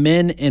 what are the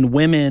men and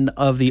women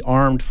of the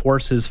armed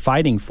forces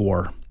fighting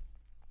for?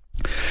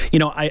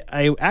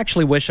 I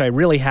actually wish I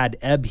really had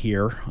Eb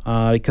here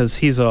because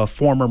he's a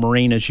former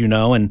Marine, as you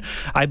know, and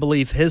I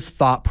believe his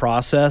thought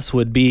process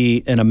would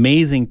be an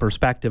amazing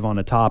perspective on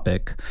a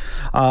topic.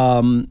 So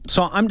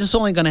I'm just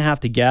only going to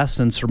have to guess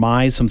and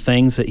surmise some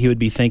things that he would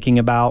be thinking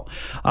about.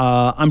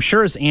 I'm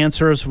sure his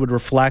answers would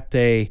reflect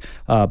a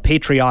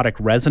patriotic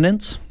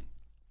resonance,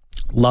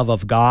 love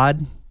of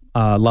God,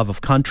 love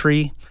of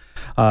country,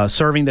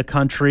 serving the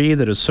country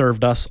that has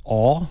served us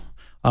all.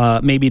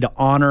 Maybe to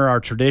honor our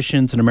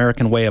traditions and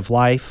American way of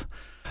life.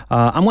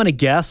 I'm going to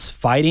guess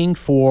fighting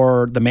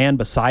for the man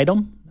beside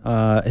him,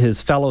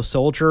 his fellow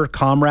soldier,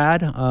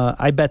 comrade.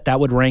 I bet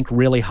that would rank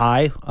really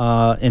high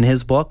in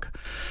his book.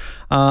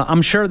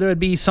 I'm sure there would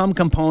be some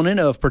component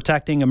of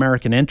protecting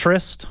American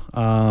interest.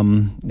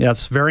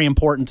 That's very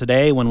important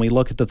today when we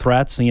look at the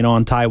threats,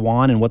 on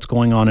Taiwan and what's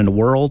going on in the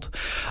world.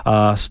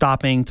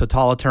 Stopping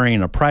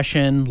totalitarian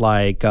oppression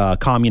like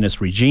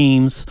communist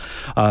regimes,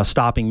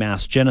 stopping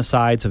mass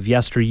genocides of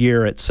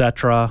yesteryear,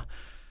 etc.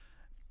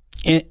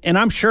 And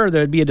I'm sure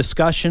there'd be a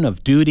discussion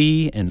of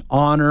duty and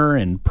honor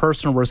and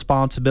personal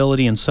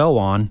responsibility and so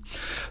on.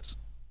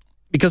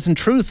 Because in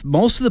truth,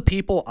 most of the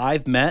people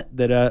I've met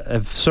that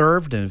have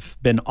served and have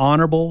been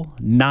honorable,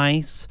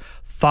 nice,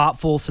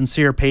 thoughtful,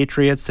 sincere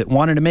patriots that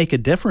wanted to make a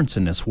difference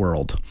in this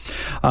world.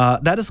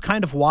 That is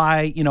kind of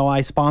why,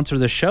 I sponsor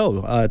the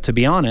show, to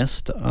be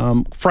honest.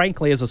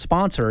 Frankly, as a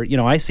sponsor,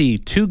 I see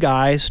two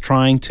guys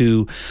trying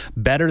to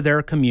better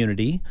their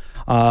community,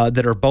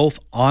 that are both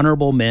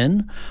honorable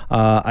men.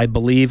 I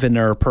believe in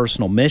their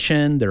personal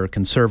mission, their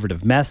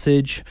conservative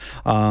message,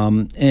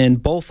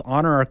 and both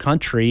honor our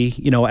country,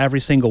 every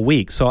single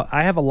week. So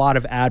I have a lot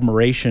of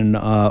admiration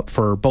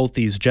for both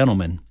these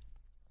gentlemen.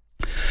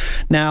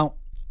 Now,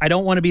 I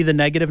don't want to be the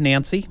negative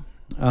Nancy,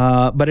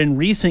 but in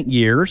recent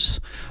years,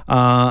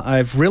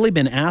 I've really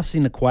been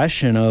asking the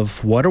question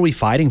of what are we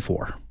fighting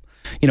for?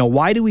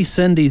 Why do we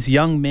send these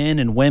young men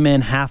and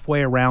women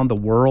halfway around the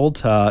world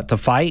to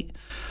fight?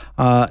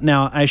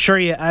 Now, I assure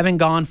you, I haven't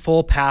gone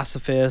full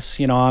pacifist.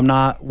 I'm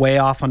not way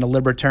off on the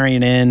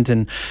libertarian end.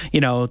 And,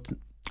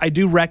 I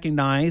do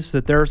recognize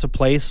that there's a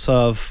place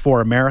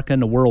for America in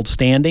the world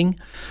standing,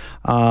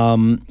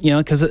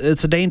 because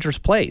it's a dangerous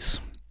place.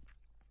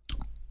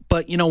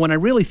 But, when I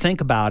really think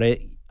about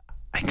it,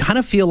 I kind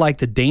of feel like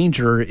the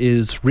danger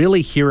is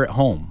really here at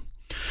home.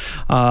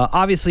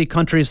 Obviously,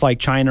 countries like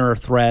China are a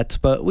threat,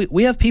 but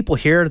we have people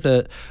here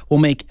that will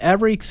make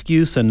every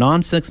excuse and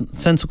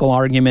nonsensical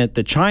argument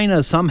that China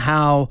is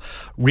somehow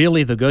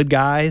really the good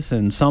guys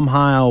and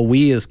somehow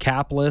we as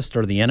capitalists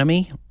are the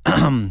enemy.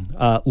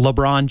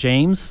 LeBron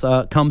James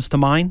comes to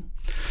mind.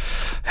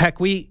 Heck,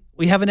 we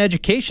have an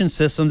education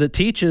system that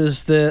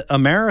teaches that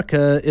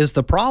America is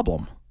the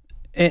problem.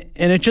 And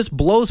it just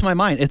blows my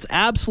mind. It's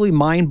absolutely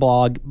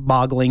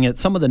mind-boggling at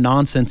some of the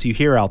nonsense you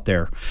hear out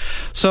there.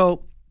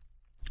 So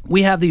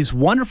we have these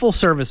wonderful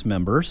service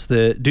members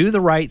that do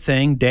the right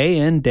thing day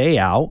in, day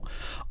out,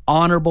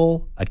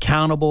 honorable,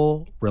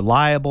 accountable,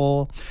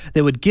 reliable.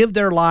 They would give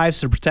their lives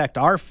to protect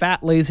our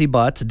fat, lazy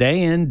butts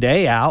day in,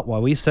 day out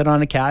while we sit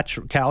on a couch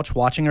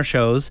watching our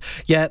shows.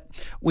 Yet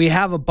we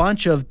have a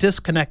bunch of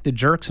disconnected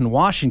jerks in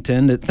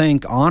Washington that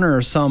think honor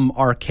is some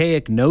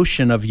archaic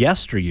notion of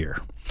yesteryear.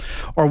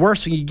 Or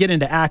worse, when you get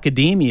into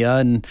academia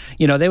and,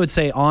 they would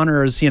say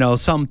honor is,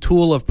 some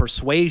tool of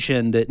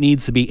persuasion that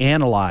needs to be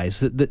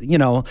analyzed.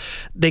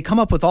 They come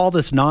up with all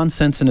this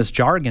nonsense and this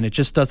jargon. It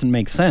just doesn't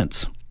make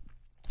sense.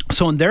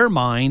 So in their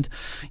mind,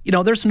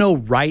 there's no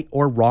right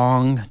or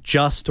wrong,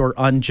 just or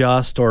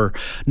unjust, or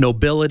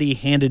nobility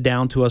handed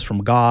down to us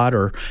from God,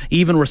 or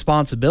even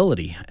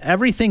responsibility.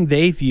 Everything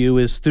they view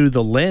is through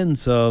the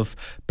lens of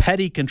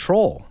petty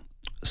control.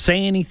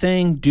 Say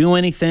anything, do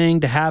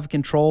anything to have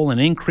control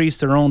and increase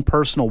their own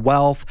personal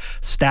wealth,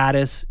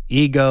 status,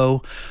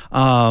 ego.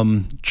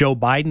 Joe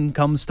Biden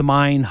comes to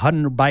mind.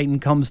 Hunter Biden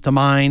comes to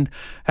mind.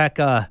 Heck,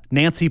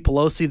 Nancy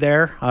Pelosi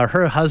there.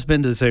 Her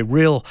husband is a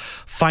real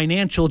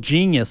financial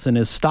genius in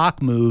his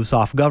stock moves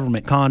off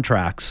government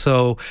contracts.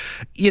 So,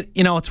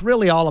 it's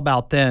really all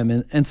about them.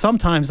 And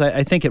sometimes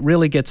I think it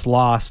really gets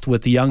lost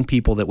with the young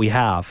people that we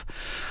have.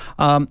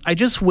 I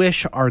just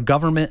wish our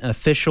government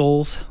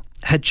officials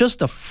had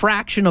just a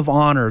fraction of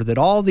honor that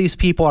all these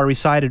people I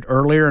recited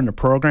earlier in the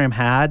program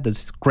had,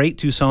 those great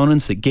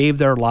Tucsonans that gave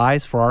their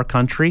lives for our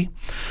country.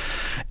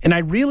 And I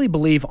really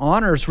believe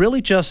honor is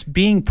really just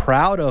being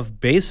proud of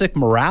basic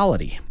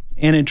morality.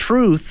 And in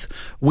truth,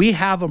 we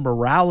have a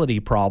morality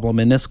problem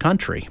in this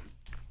country.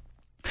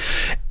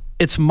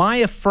 It's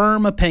my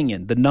firm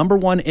opinion, the number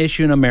one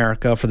issue in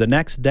America for the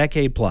next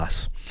decade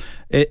plus,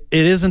 it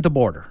isn't the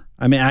border.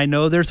 I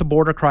know there's a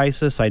border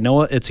crisis. I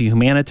know it's a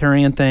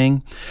humanitarian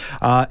thing.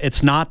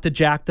 It's not the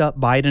jacked up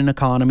Biden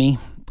economy.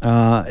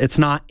 It's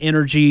not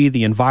energy,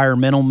 the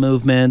environmental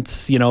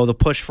movements, the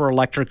push for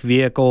electric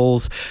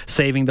vehicles,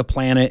 saving the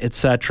planet,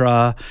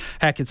 etc.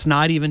 Heck, it's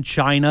not even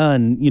China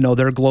and,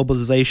 their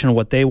globalization and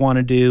what they want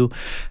to do.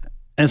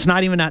 And it's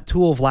not even that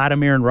tool of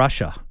Vladimir and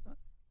Russia.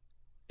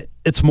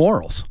 It's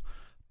morals.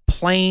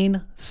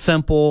 Plain,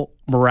 simple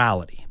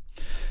morality.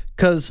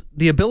 Because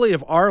the ability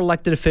of our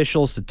elected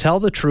officials to tell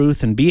the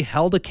truth and be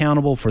held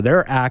accountable for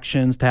their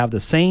actions, to have the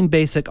same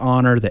basic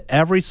honor that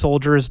every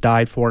soldier has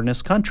died for in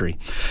this country.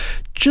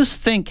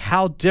 Just think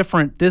how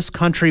different this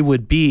country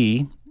would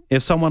be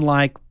if someone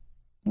like,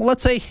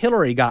 let's say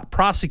Hillary got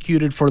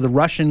prosecuted for the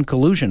Russian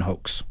collusion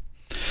hoax.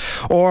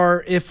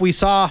 Or if we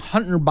saw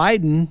Hunter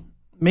Biden,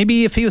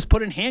 maybe if he was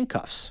put in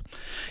handcuffs.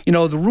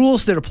 The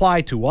rules that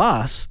apply to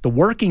us, the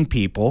working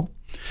people,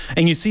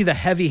 and you see the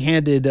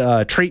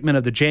heavy-handed treatment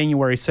of the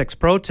January 6th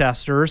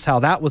protesters, how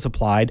that was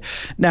applied.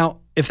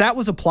 Now, if that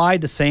was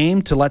applied the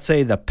same to, let's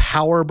say, the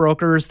power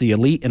brokers, the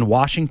elite in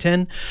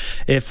Washington,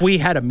 if we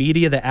had a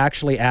media that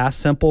actually asked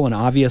simple and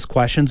obvious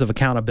questions of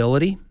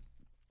accountability,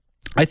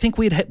 I think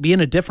we'd be in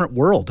a different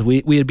world.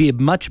 We'd be a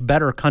much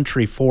better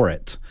country for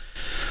it.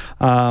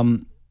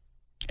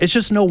 It's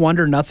just no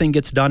wonder nothing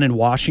gets done in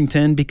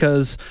Washington,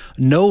 because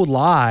no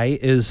lie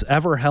is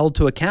ever held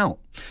to account.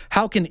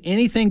 How can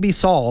anything be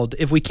solved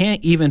if we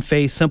can't even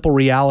face simple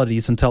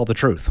realities and tell the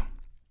truth?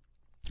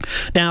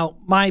 Now,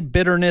 my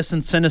bitterness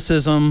and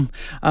cynicism,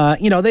 they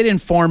didn't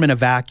form in a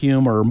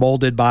vacuum or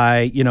molded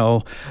by,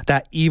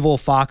 that evil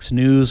Fox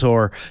News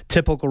or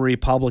typical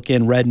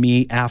Republican red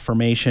meat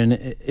affirmation.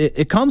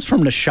 It comes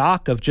from the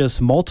shock of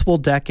just multiple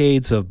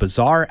decades of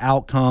bizarre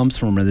outcomes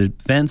from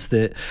events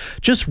that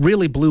just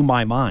really blew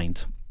my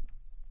mind.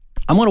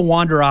 I'm going to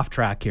wander off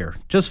track here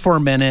just for a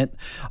minute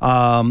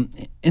and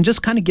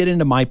just kind of get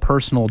into my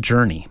personal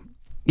journey.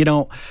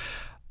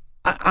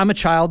 I'm a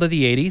child of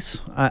the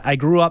 80s. I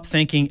grew up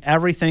thinking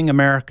everything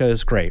America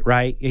is great,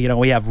 right?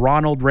 We have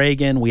Ronald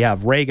Reagan, we have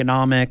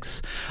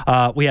Reaganomics,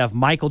 we have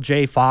Michael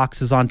J.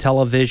 Fox is on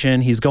television.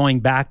 He's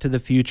going back to the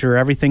future.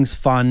 Everything's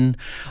fun.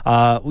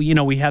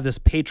 We have this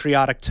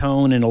patriotic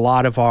tone in a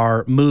lot of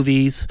our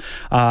movies.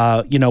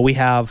 We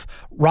have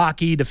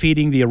Rocky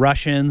defeating the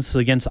Russians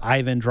against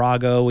Ivan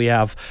Drago. We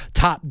have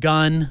Top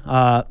Gun,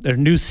 their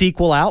new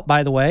sequel out,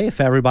 by the way,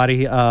 if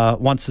everybody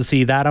wants to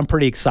see that. I'm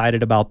pretty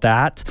excited about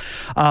that.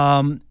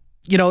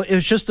 It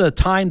was just a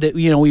time that,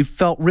 we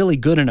felt really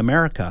good in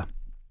America.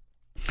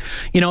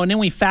 And then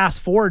we fast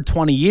forward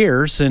 20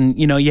 years and,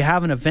 you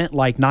have an event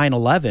like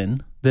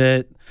 9/11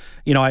 that,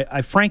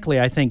 I frankly,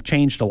 I think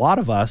changed a lot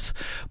of us,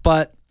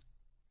 but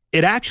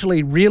it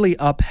actually really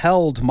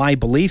upheld my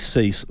belief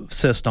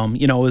system,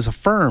 it was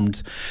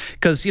affirmed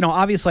because,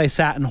 obviously I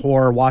sat in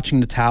horror watching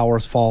the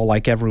towers fall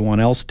like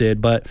everyone else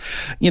did. But,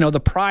 the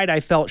pride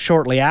I felt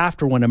shortly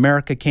after when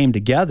America came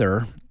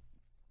together,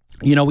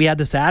 we had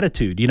this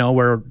attitude,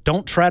 where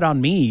don't tread on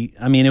me.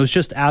 I mean, it was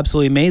just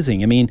absolutely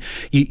amazing. I mean,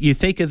 you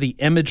think of the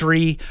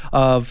imagery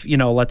of,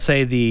 let's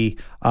say the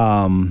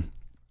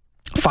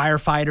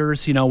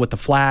firefighters, with the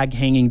flag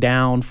hanging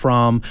down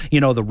from,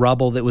 the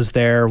rubble that was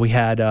there. We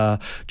had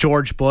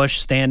George Bush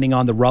standing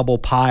on the rubble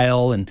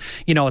pile. And,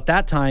 at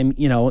that time,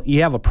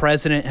 you have a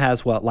president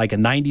has like a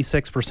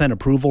 96%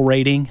 approval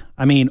rating.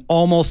 I mean,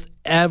 almost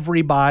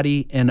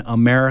everybody in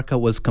America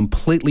was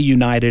completely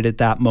united at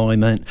that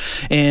moment.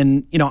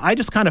 And, I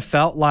just kind of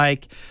felt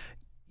like,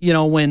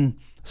 when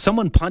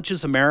someone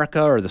punches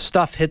America or the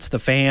stuff hits the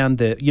fan,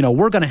 that,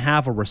 we're going to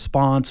have a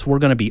response. We're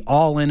going to be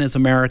all in as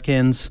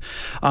Americans.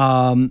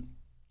 So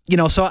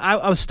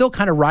I was still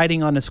kind of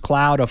riding on this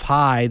cloud of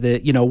high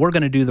that, we're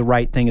going to do the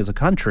right thing as a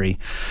country.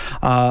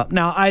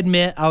 Now, I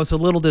admit I was a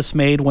little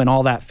dismayed when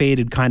all that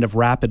faded kind of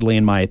rapidly,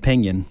 in my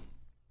opinion.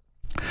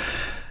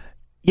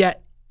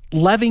 Yet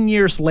 11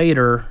 years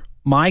later,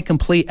 my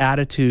complete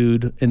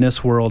attitude in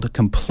this world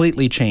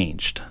completely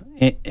changed.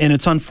 And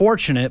it's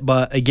unfortunate,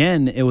 but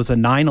again, it was a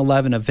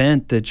 9/11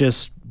 event that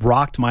just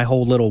rocked my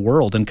whole little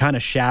world and kind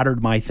of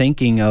shattered my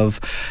thinking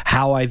of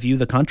how I view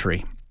the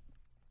country.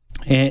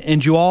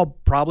 And you all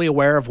probably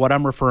aware of what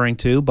I'm referring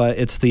to, but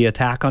it's the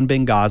attack on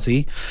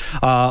Benghazi,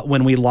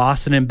 when we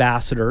lost an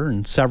ambassador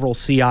and several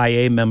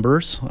CIA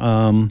members.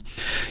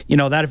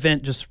 That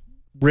event just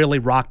really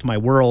rocked my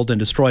world and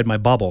destroyed my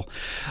bubble.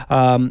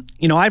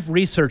 I've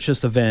researched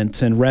this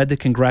event and read the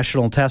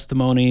congressional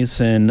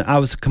testimonies, and I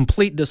was in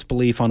complete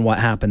disbelief on what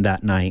happened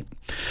that night.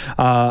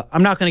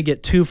 I'm not going to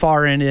get too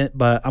far in it,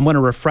 but I'm going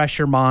to refresh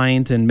your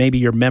mind and maybe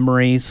your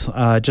memories,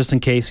 just in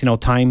case,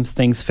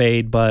 things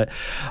fade. But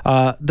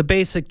the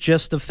basic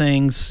gist of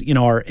things,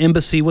 our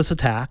embassy was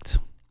attacked.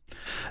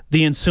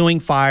 The ensuing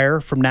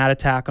fire from that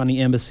attack on the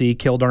embassy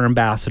killed our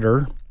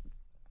ambassador.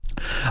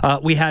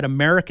 We had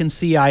American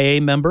CIA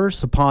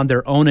members, upon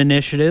their own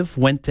initiative,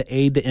 went to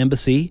aid the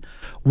embassy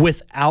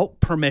without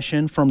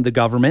permission from the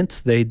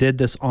government. They did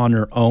this on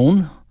their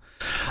own.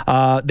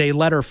 They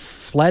later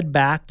fled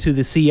back to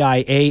the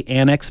CIA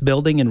annex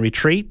building in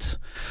retreat.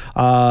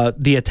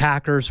 The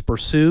attackers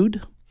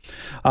pursued.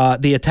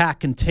 The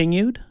attack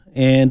continued,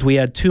 and we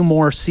had 2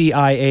 more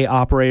CIA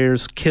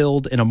operators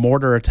killed in a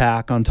mortar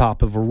attack on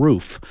top of a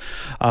roof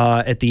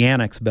at the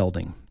annex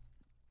building.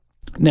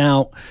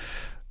 Now,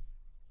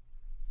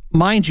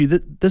 mind you,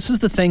 this is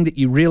the thing that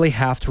you really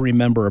have to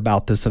remember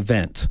about this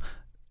event.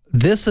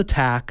 This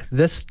attack,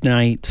 this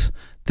night,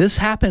 this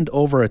happened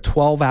over a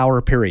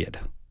 12-hour period.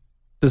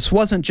 This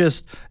wasn't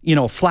just,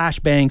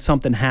 flashbang,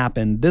 something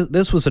happened.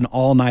 This was an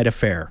all-night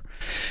affair.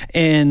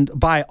 And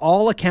by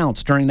all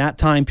accounts, during that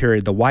time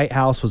period, the White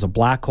House was a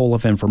black hole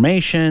of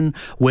information,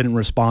 wouldn't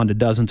respond to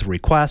dozens of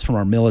requests from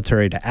our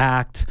military to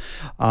act.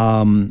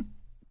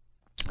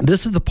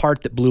 This is the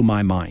part that blew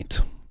my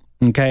mind.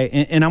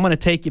 Okay, and I'm going to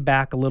take you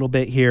back a little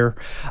bit here.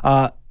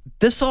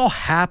 This all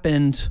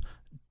happened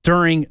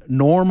during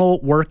normal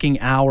working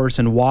hours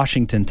in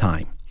Washington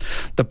time.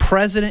 The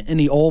president in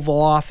the Oval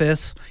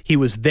Office, he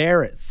was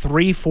there at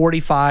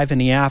 3:45 in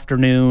the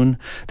afternoon.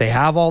 They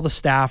have all the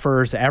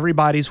staffers,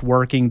 everybody's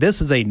working.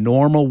 This is a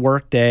normal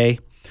work day.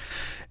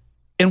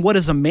 And what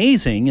is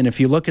amazing, and if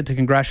you look at the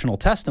congressional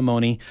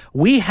testimony,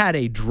 we had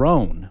a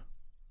drone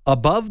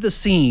above the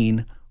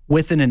scene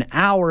within an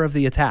hour of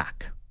the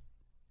attack.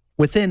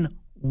 Within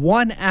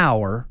 1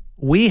 hour,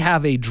 we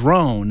have a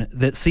drone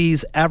that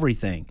sees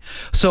everything.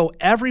 So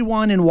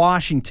everyone in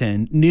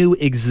Washington knew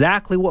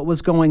exactly what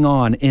was going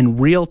on in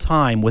real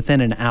time within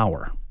an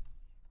hour.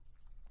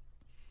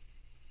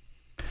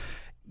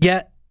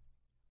 Yet,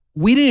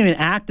 we didn't even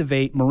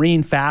activate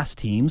Marine fast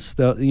teams,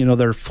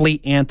 their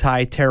fleet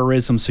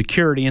anti-terrorism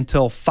security,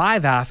 until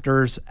 5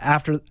 hours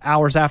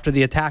after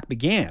the attack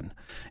began.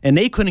 And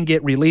they couldn't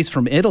get released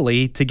from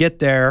Italy to get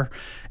there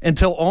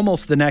until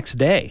almost the next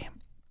day.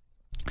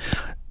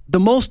 The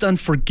most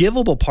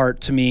unforgivable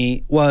part to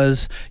me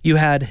was you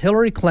had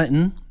Hillary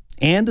Clinton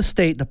and the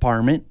State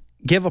Department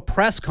give a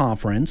press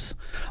conference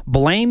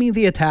blaming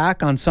the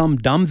attack on some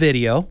dumb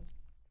video,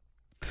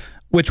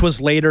 which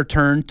was later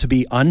turned to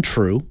be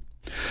untrue.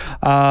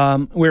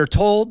 We were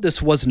told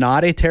this was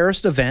not a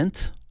terrorist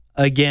event,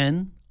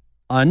 again,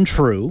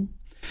 untrue,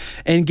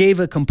 and gave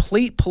a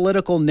complete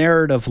political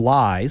narrative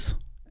lies,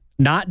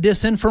 not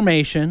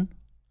disinformation,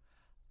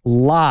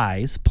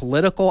 lies,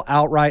 political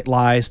outright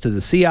lies to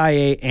the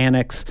CIA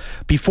annex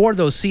before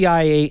those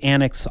CIA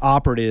annex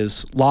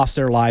operatives lost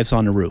their lives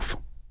on the roof.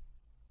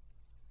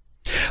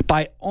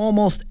 By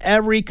almost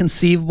every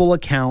conceivable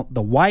account,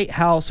 the White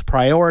House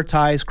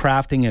prioritized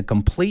crafting a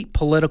complete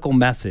political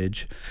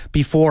message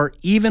before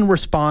even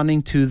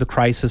responding to the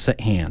crisis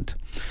at hand.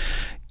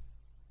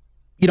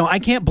 I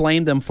can't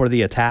blame them for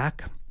the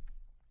attack.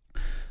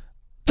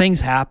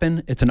 Things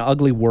happen. It's an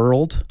ugly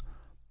world.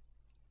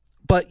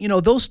 But,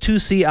 those 2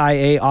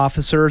 CIA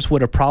officers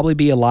would have probably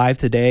be alive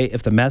today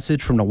if the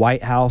message from the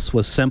White House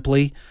was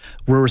simply,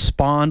 we'll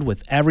respond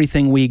with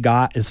everything we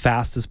got as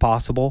fast as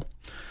possible.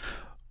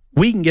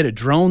 We can get a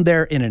drone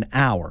there in an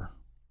hour,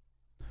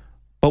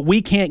 but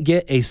we can't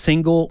get a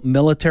single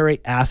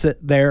military asset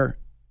there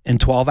in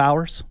 12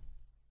 hours.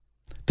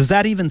 Does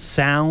that even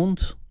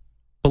sound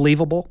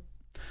believable?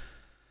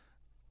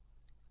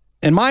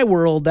 In my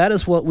world, that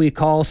is what we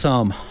call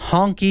some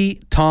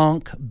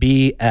honky-tonk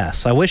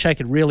BS. I wish I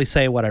could really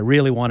say what I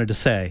really wanted to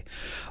say,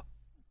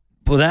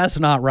 but that's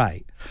not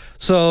right.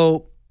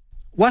 So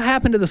what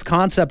happened to this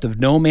concept of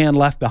no man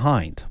left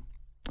behind?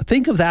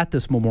 Think of that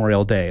this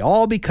Memorial Day,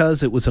 all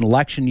because it was an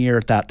election year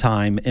at that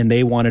time and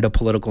they wanted a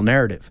political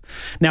narrative.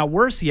 Now,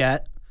 worse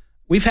yet,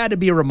 we've had to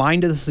be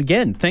reminded of this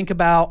again. Think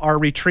about our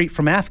retreat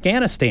from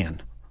Afghanistan.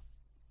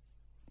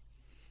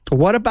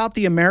 What about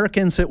the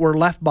Americans that were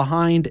left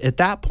behind at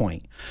that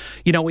point?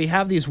 We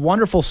have these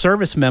wonderful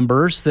service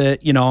members that,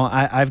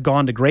 I've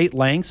gone to great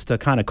lengths to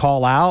kind of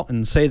call out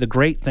and say the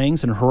great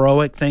things and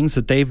heroic things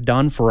that they've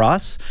done for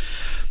us.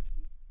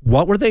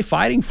 What were they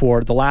fighting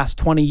for the last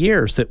 20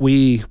 years? That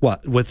we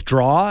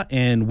withdraw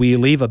and we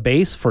leave a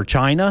base for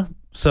China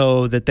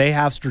so that they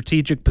have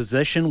strategic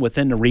position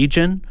within the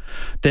region,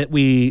 that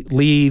we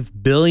leave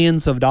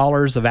billions of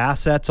dollars of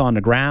assets on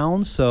the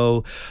ground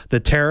so the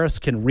terrorists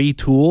can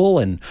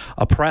retool and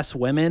oppress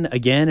women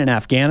again in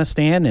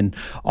Afghanistan, and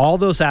all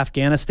those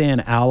Afghanistan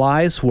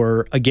allies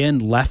were again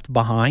left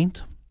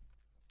behind.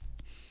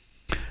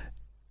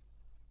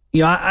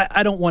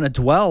 I don't want to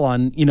dwell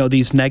on,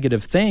 these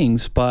negative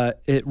things,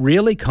 but it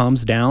really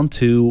comes down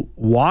to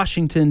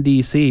Washington,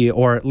 D.C.,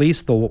 or at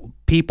least the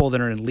people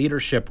that are in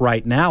leadership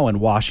right now in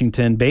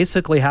Washington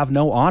basically have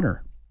no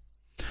honor.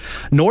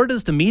 Nor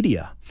does the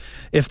media.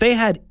 If they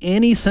had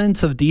any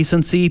sense of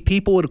decency,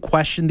 people would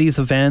question these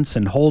events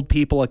and hold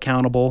people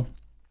accountable.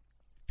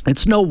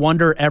 It's no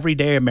wonder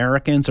everyday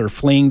Americans are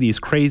fleeing these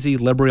crazy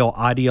liberal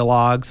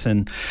ideologues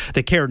and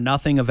they care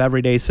nothing of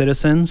everyday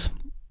citizens,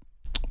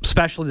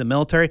 especially the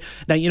military.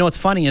 Now, what's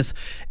funny is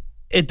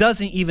it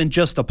doesn't even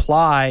just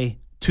apply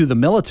to the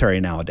military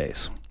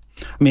nowadays.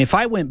 I mean, if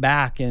I went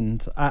back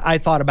and I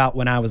thought about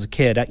when I was a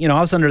kid, I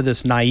was under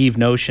this naive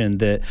notion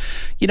that,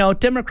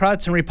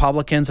 Democrats and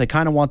Republicans, they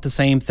kind of want the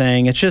same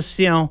thing. It's just,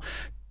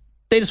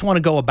 they just want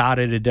to go about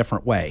it a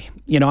different way.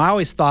 I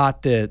always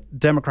thought that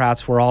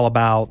Democrats were all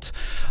about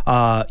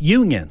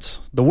unions,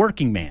 the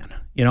working man.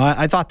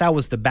 I thought that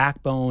was the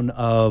backbone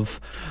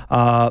of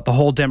the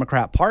whole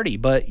Democrat Party.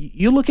 But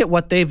you look at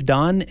what they've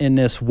done in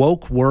this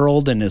woke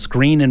world and this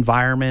green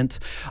environment,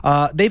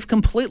 they've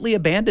completely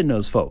abandoned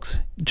those folks.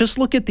 Just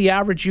look at the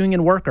average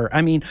union worker.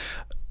 I mean,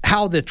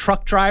 how the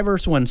truck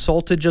drivers were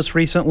insulted just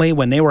recently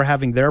when they were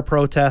having their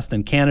protest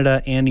in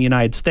Canada and the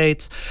United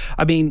States.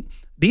 I mean,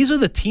 these are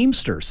the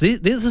Teamsters.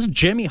 This is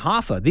Jimmy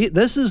Hoffa.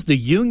 This is the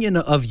union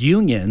of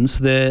unions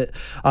that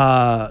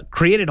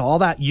created all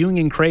that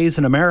union craze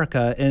in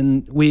America.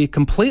 And we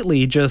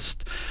completely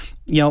just,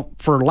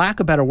 for lack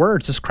of better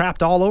words, just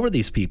crapped all over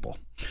these people.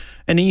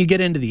 And then you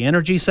get into the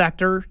energy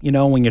sector,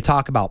 when you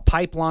talk about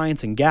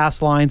pipelines and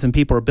gas lines and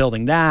people are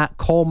building that,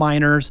 coal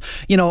miners,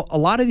 a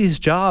lot of these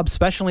jobs,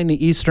 especially in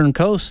the Eastern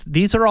Coast,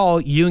 these are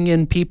all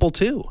union people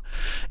too.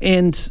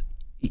 And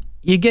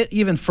you get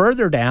even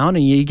further down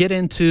and you get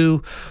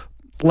into,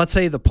 let's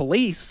say, the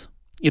police,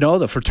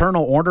 the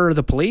Fraternal Order of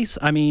the Police.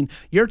 I mean,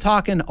 you're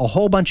talking a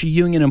whole bunch of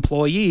union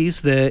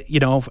employees that,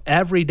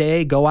 every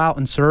day go out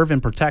and serve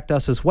and protect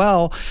us as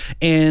well.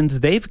 And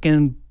they've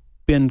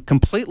been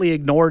completely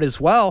ignored as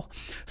well.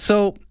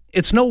 So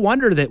it's no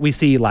wonder that we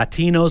see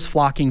Latinos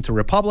flocking to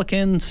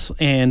Republicans,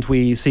 and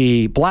we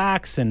see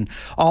blacks and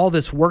all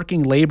this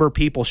working labor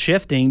people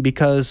shifting,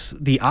 because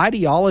the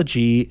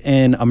ideology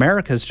in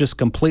America has just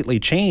completely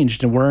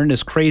changed, and we're in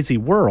this crazy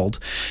world.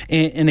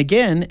 And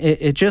again,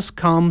 it just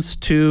comes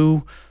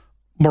to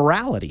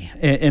morality,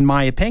 in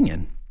my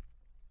opinion.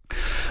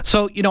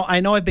 So,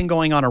 I know I've been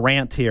going on a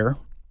rant here.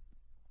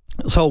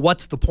 So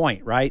what's the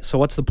point, right? So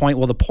what's the point?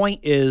 Well, the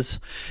point is,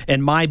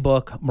 in my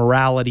book,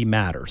 morality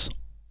matters.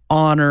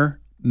 Honor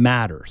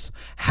matters.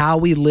 How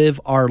we live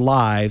our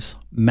lives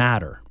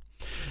matter.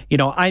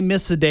 I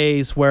miss the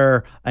days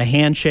where a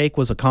handshake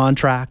was a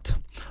contract,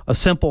 a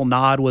simple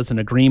nod was an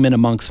agreement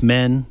amongst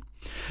men.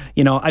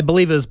 I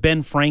believe it was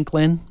Ben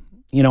Franklin,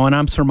 and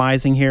I'm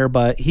surmising here,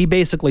 but he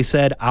basically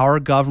said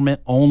our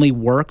government only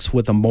works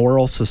with a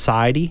moral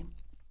society.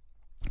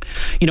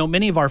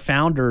 Many of our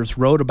founders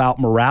wrote about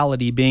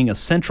morality being a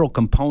central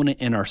component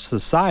in our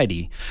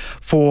society.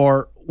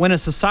 For when a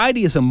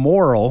society is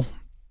immoral,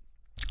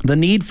 the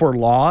need for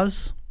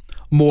laws,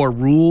 more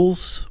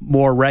rules,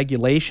 more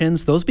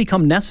regulations, those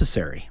become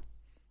necessary.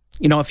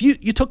 If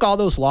you took all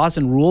those laws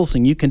and rules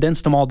and you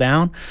condensed them all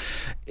down,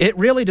 it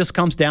really just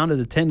comes down to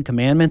the 10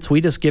 Commandments.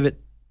 We just give it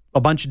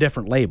a bunch of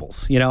different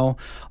labels. A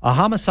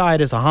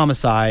homicide is a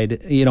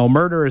homicide,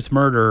 murder is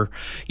murder.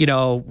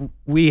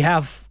 We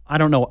have,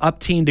 up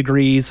teen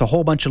degrees, a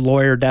whole bunch of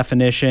lawyer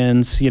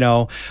definitions.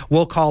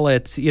 We'll call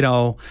it,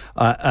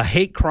 a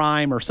hate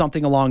crime or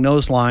something along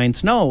those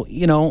lines. No,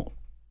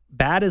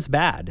 bad is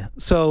bad.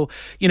 So,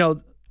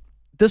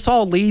 this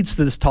all leads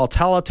to this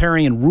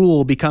totalitarian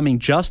rule becoming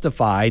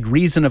justified,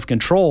 reason of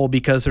control,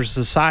 because there's a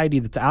society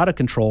that's out of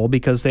control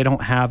because they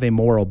don't have a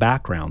moral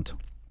background.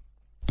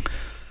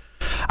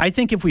 I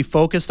think if we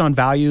focused on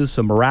values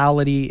of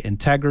morality,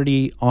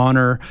 integrity,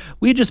 honor,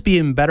 we'd just be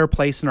in a better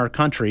place in our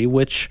country,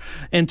 which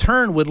in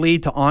turn would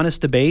lead to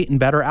honest debate and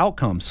better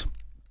outcomes.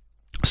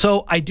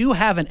 So I do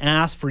have an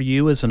ask for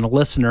you as a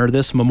listener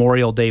this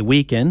Memorial Day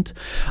weekend.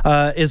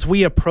 As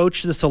we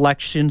approach this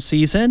election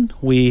season,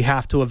 we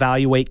have to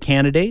evaluate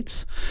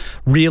candidates,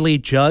 really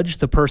judge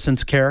the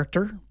person's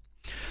character.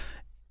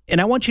 And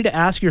I want you to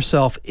ask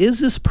yourself, is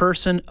this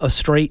person a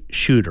straight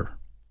shooter?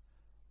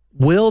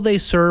 Will they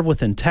serve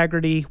with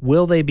integrity?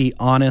 Will they be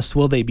honest?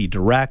 Will they be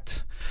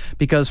direct?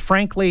 Because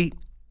frankly,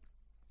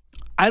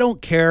 I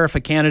don't care if a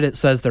candidate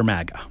says they're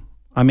MAGA.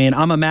 I'm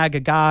a MAGA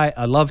guy.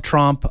 I love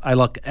Trump. I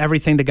look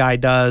everything the guy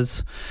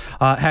does.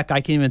 Heck, I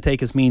can even take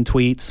his mean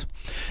tweets.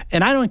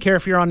 And I don't care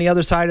if you're on the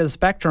other side of the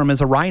spectrum as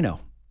a rhino.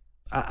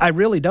 I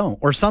really don't.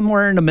 Or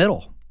somewhere in the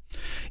middle.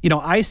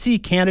 I see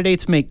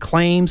candidates make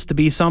claims to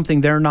be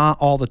something they're not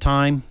all the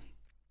time.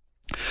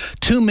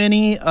 Too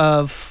many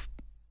of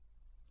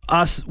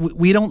us,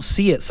 we don't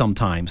see it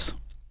sometimes.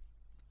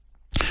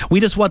 We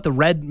just want the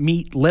red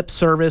meat lip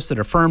service that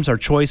affirms our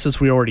choices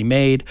we already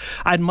made.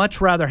 I'd much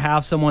rather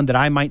have someone that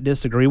I might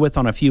disagree with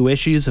on a few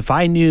issues if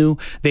I knew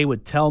they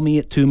would tell me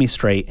it to me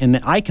straight,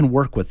 and I can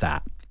work with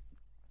that.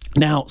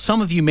 Now,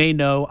 some of you may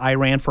know I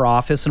ran for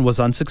office and was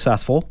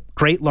unsuccessful.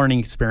 Great learning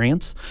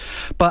experience.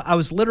 But I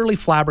was literally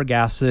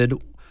flabbergasted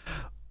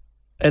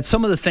at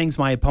some of the things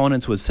my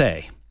opponents would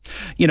say.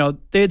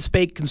 They'd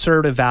speak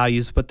conservative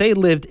values, but they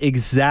lived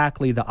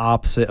exactly the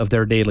opposite of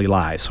their daily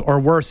lives, or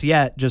worse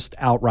yet, just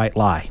outright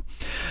lie.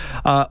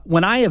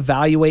 When I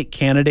evaluate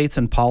candidates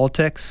in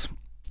politics,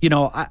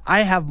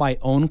 I have my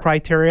own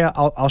criteria.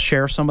 I'll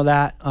share some of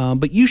that,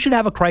 but you should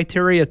have a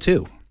criteria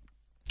too.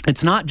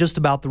 It's not just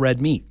about the red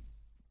meat.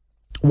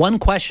 One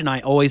question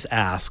I always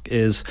ask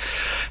is,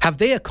 have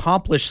they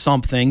accomplished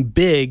something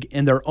big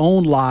in their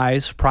own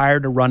lives prior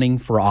to running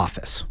for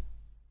office?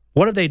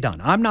 What have they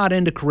done? I'm not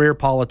into career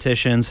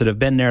politicians that have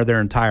been there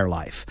their entire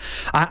life.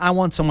 I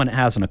want someone that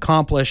hasn't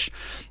accomplished.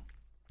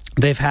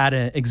 They've had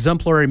an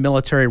exemplary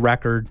military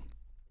record.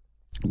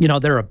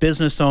 They're a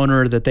business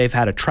owner, that they've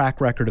had a track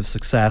record of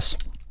success.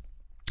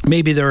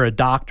 Maybe they're a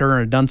doctor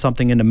and done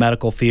something in the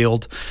medical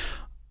field.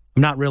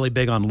 I'm not really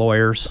big on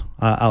lawyers.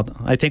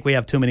 I think we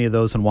have too many of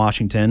those in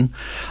Washington.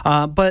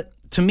 But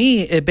to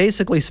me, it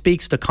basically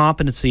speaks to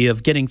competency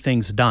of getting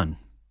things done.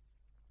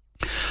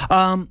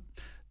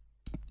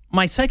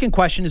 My second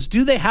question is,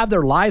 do they have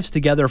their lives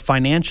together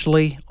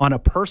financially on a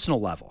personal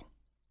level?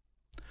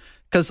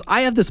 Because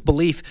I have this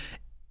belief,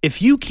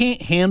 if you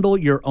can't handle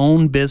your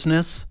own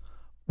business,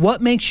 what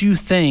makes you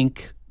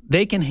think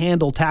they can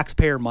handle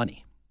taxpayer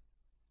money?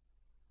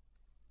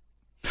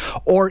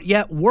 Or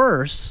yet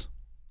worse,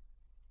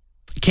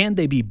 can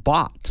they be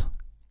bought?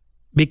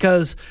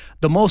 Because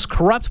the most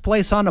corrupt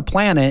place on the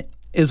planet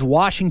is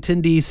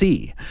Washington,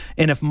 D.C.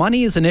 And if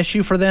money is an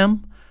issue for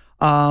them,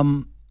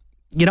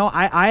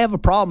 I have a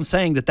problem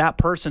saying that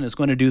person is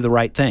going to do the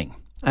right thing.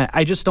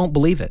 I just don't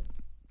believe it.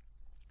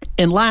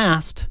 And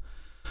last,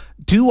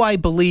 do I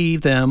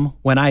believe them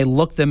when I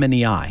look them in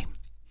the eye?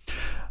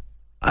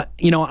 I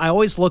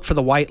always look for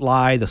the white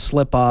lie, the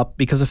slip up,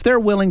 because if they're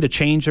willing to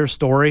change their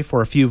story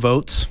for a few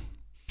votes,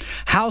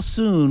 how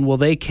soon will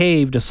they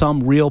cave to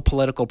some real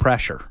political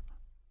pressure?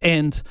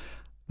 And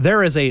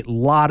there is a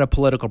lot of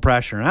political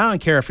pressure. And I don't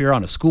care if you're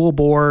on a school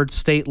board,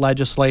 state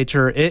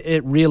legislature,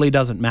 it really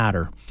doesn't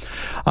matter.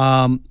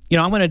 I'm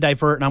going to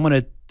divert, and I'm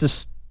going to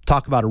just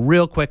talk about a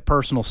real quick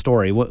personal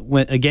story.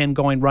 When again,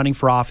 running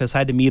for office, I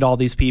had to meet all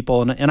these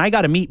people, and I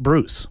got to meet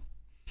Bruce.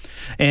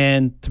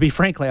 And to be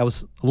frankly, I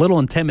was a little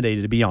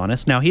intimidated, to be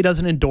honest. Now, he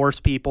doesn't endorse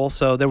people,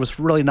 so there was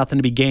really nothing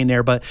to be gained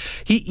there. But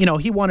he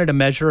wanted a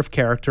measure of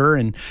character,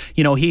 and,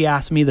 he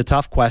asked me the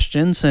tough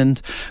questions.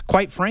 And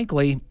quite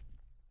frankly,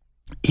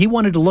 he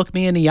wanted to look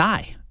me in the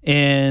eye.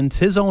 And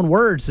his own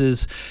words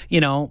is,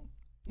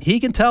 he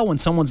can tell when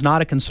someone's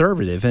not a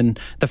conservative. And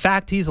the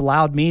fact he's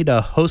allowed me to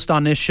host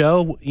on this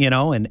show,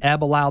 and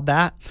Ebb allowed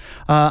that,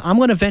 I'm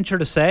going to venture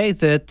to say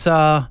that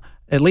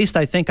at least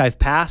I think I've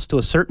passed to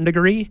a certain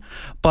degree,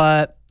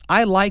 but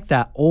I like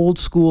that old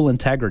school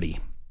integrity.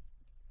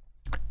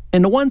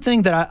 And the one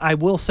thing that I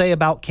will say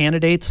about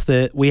candidates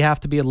that we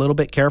have to be a little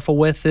bit careful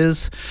with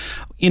is,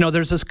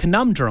 there's this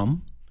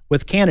conundrum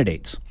with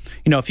candidates.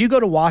 If you go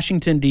to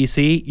Washington,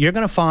 D.C., you're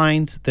going to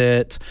find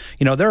that,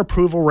 their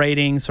approval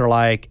ratings are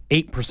like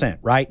 8%,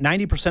 right?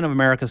 90% of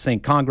Americans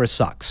think Congress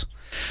sucks.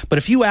 But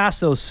if you ask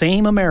those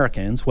same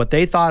Americans what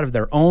they thought of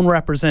their own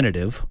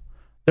representative,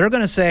 they're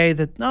going to say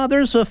that, no,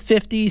 there's a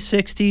 50,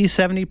 60,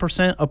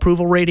 70%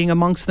 approval rating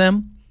amongst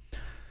them.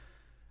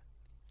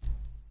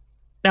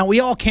 Now, we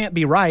all can't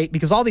be right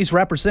because all these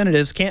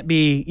representatives can't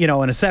be, in a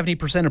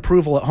 70%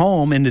 approval at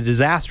home and a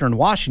disaster in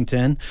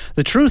Washington.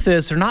 The truth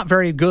is they're not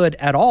very good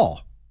at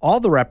all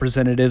the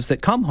representatives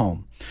that come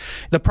home.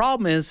 The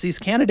problem is these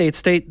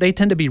candidates, they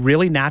tend to be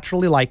really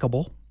naturally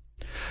likable.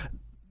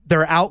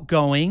 They're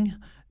outgoing.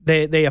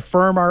 They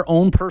affirm our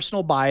own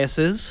personal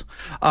biases.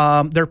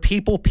 They're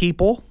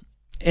people.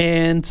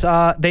 And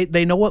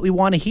they know what we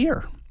want to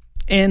hear.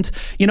 And,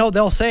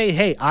 they'll say,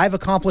 hey, I've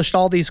accomplished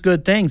all these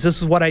good things.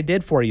 This is what I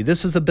did for you.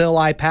 This is the bill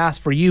I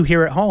passed for you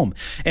here at home.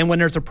 And when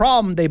there's a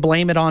problem, they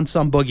blame it on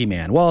some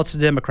boogeyman. Well, it's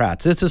the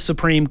Democrats. It's the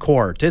Supreme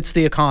Court. It's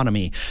the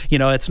economy.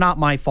 It's not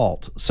my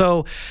fault.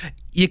 So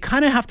you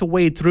kind of have to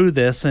wade through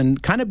this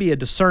and kind of be a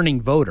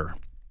discerning voter.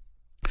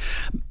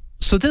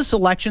 So this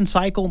election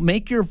cycle,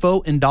 make your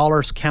vote in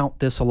dollars count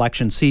this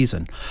election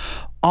season.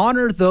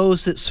 Honor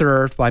those that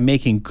served by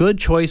making good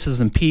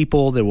choices in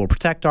people that will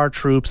protect our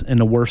troops in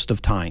the worst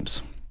of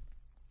times.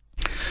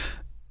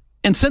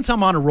 And since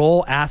I'm on a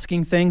roll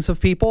asking things of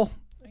people,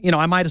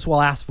 I might as well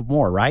ask for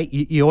more, right?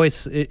 You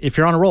always, if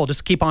you're on a roll,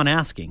 just keep on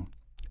asking.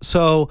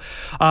 So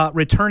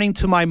returning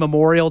to my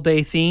Memorial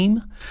Day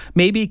theme,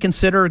 maybe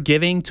consider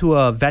giving to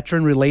a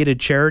veteran-related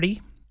charity.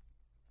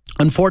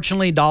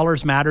 Unfortunately,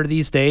 dollars matter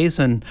these days,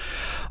 and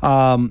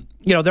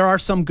there are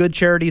some good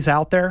charities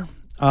out there.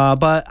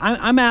 But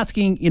I'm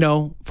asking,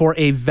 for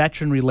a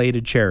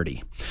veteran-related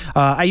charity.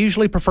 I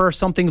usually prefer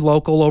something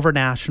local over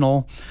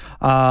national.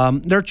 There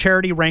are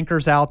charity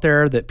rankers out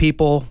there that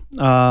people,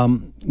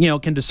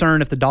 can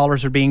discern if the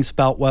dollars are being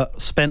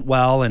spent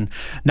well and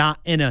not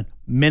in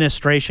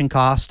administration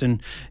cost.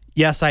 And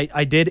yes,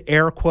 I did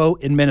air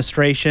quote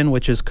administration,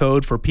 which is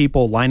code for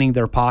people lining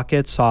their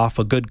pockets off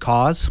a good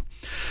cause.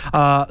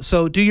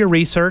 So do your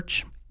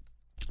research.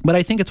 But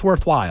I think it's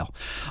worthwhile.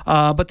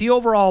 But the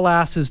overall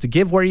ask is to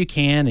give where you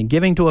can, and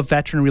giving to a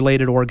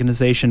veteran-related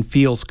organization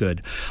feels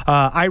good.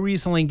 I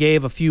recently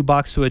gave a few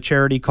bucks to a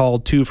charity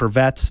called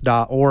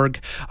 2forvets.org,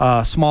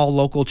 a small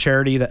local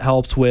charity that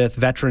helps with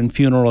veteran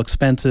funeral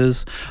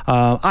expenses.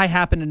 I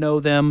happen to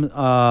know them.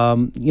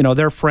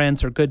 They're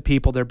friends. They're good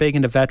people. They're big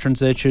into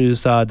veterans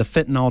issues, the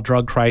fentanyl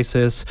drug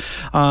crisis.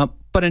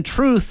 But in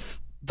truth,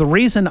 the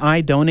reason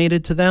I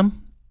donated to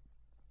them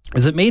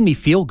is it made me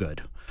feel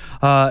good.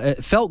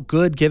 It felt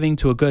good giving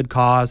to a good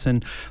cause,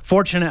 and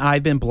fortunate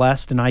I've been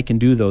blessed and I can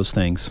do those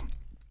things.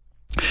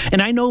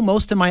 And I know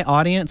most of my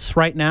audience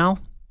right now,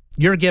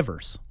 you're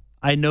givers.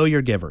 I know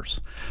you're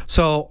givers.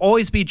 So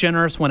always be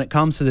generous when it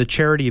comes to the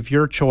charity of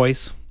your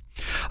choice.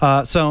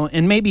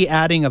 And maybe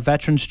adding a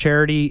veterans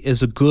charity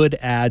is a good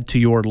add to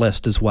your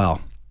list as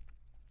well.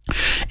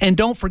 And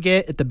don't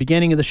forget, at the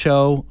beginning of the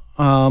show,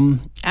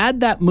 add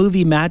that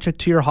movie magic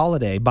to your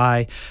holiday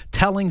by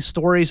telling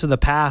stories of the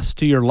past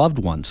to your loved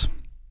ones.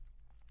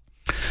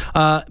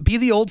 Be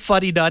the old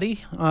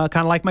fuddy-duddy, kind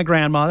of like my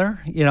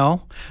grandmother.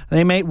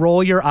 They may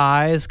roll your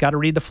eyes, got to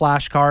read the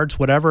flashcards,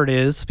 whatever it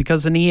is,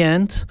 because in the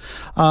end,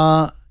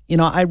 I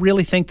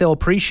really think they'll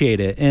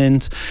appreciate it.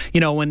 And,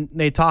 when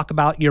they talk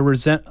about your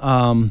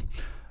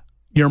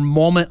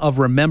moment of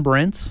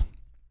remembrance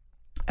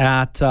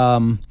at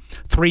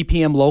 3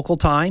 p.m. local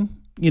time,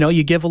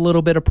 you give a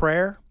little bit of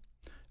prayer,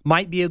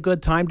 might be a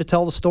good time to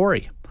tell the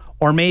story.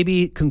 Or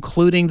maybe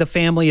concluding the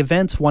family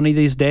events one of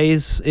these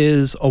days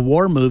is a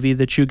war movie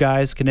that you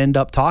guys can end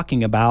up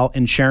talking about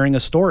and sharing a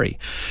story.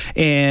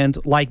 And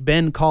like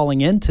Ben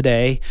calling in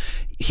today,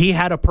 he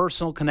had a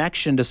personal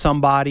connection to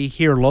somebody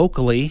here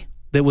locally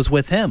that was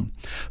with him.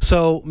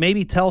 So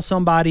maybe tell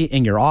somebody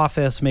in your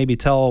office, maybe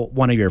tell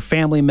one of your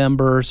family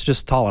members,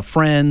 just tell a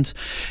friend,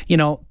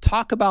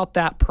 talk about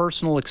that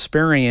personal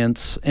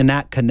experience and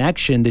that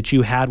connection that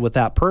you had with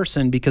that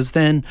person, because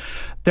then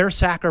their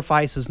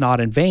sacrifice is not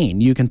in vain.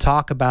 You can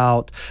talk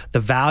about the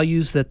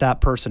values that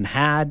that person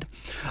had,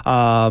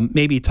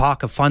 maybe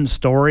talk a fun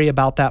story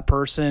about that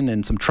person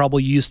and some trouble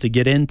you used to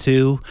get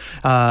into,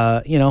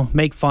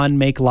 make fun,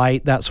 make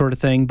light, that sort of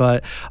thing.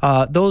 But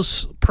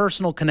those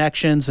personal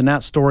connections and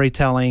that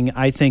storytelling,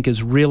 I think,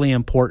 is really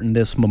important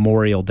this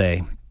Memorial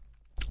Day.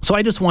 So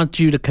I just want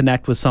you to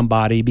connect with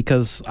somebody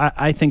because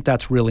I think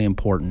that's really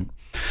important.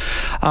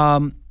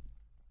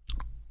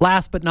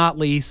 Last but not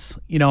least,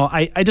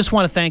 I just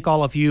want to thank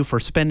all of you for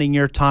spending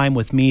your time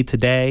with me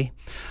today,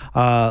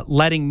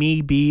 letting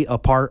me be a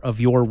part of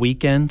your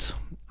weekend.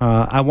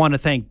 I want to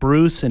thank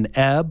Bruce and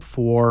Ebb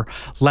for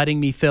letting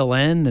me fill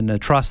in and the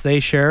trust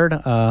they shared.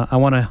 I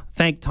want to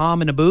thank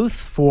Tom in the booth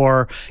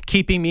for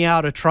keeping me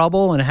out of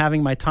trouble and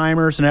having my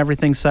timers and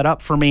everything set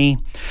up for me.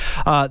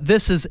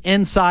 This is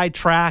Inside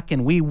Track,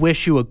 and we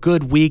wish you a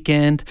good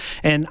weekend,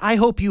 and I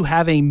hope you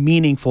have a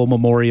meaningful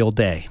Memorial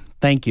Day.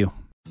 Thank you.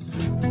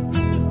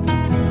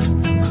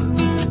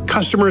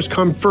 Customers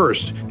come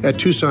first at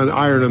Tucson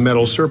Iron and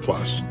Metal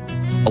Surplus.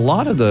 A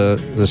lot of the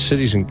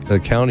cities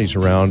and counties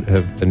around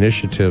have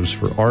initiatives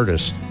for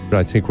artists.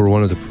 I think we're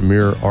one of the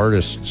premier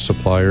artist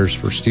suppliers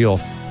for steel.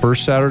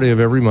 First Saturday of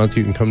every month,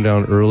 you can come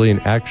down early and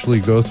actually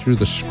go through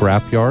the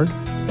scrapyard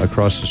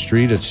across the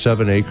street. It's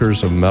 7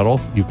 acres of metal.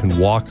 You can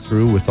walk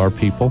through with our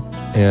people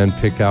and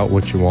pick out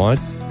what you want.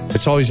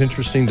 It's always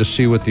interesting to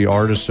see what the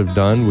artists have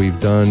done. We've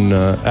done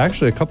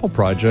actually a couple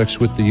projects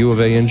with the U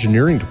of A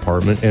engineering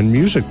department and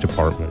music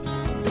department,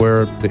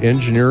 where the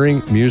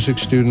engineering music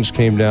students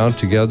came down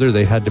together.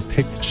 They had to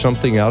pick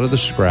something out of the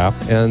scrap,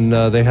 and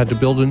they had to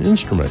build an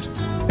instrument.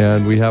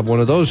 And we have one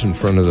of those in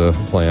front of the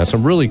plant.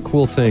 Some really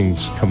cool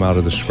things come out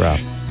of the scrap.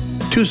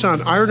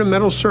 Tucson Iron and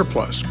Metal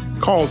Surplus.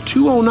 Call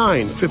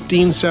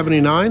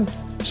 209-1579.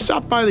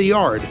 Stop by the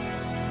yard.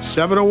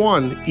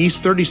 701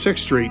 East 36th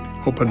Street,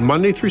 open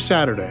Monday through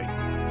Saturday.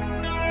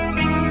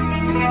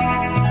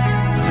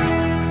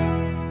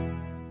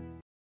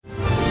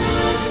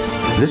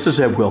 This is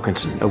Ed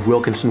Wilkinson of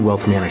Wilkinson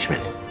Wealth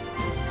Management.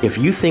 If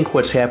you think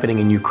what's happening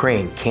in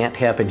Ukraine can't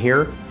happen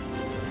here,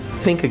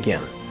 think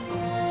again.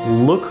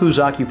 Look who's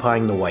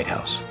occupying the White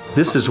House.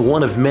 This is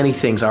one of many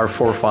things our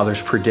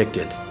forefathers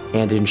predicted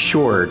and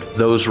ensured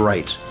those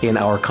rights in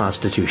our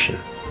Constitution.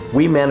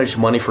 We manage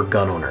money for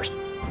gun owners.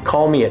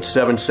 Call me at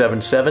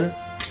 777-1911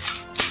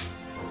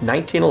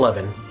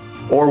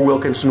 or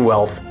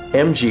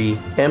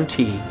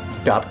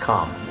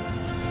WilkinsonWealthMGMT.com.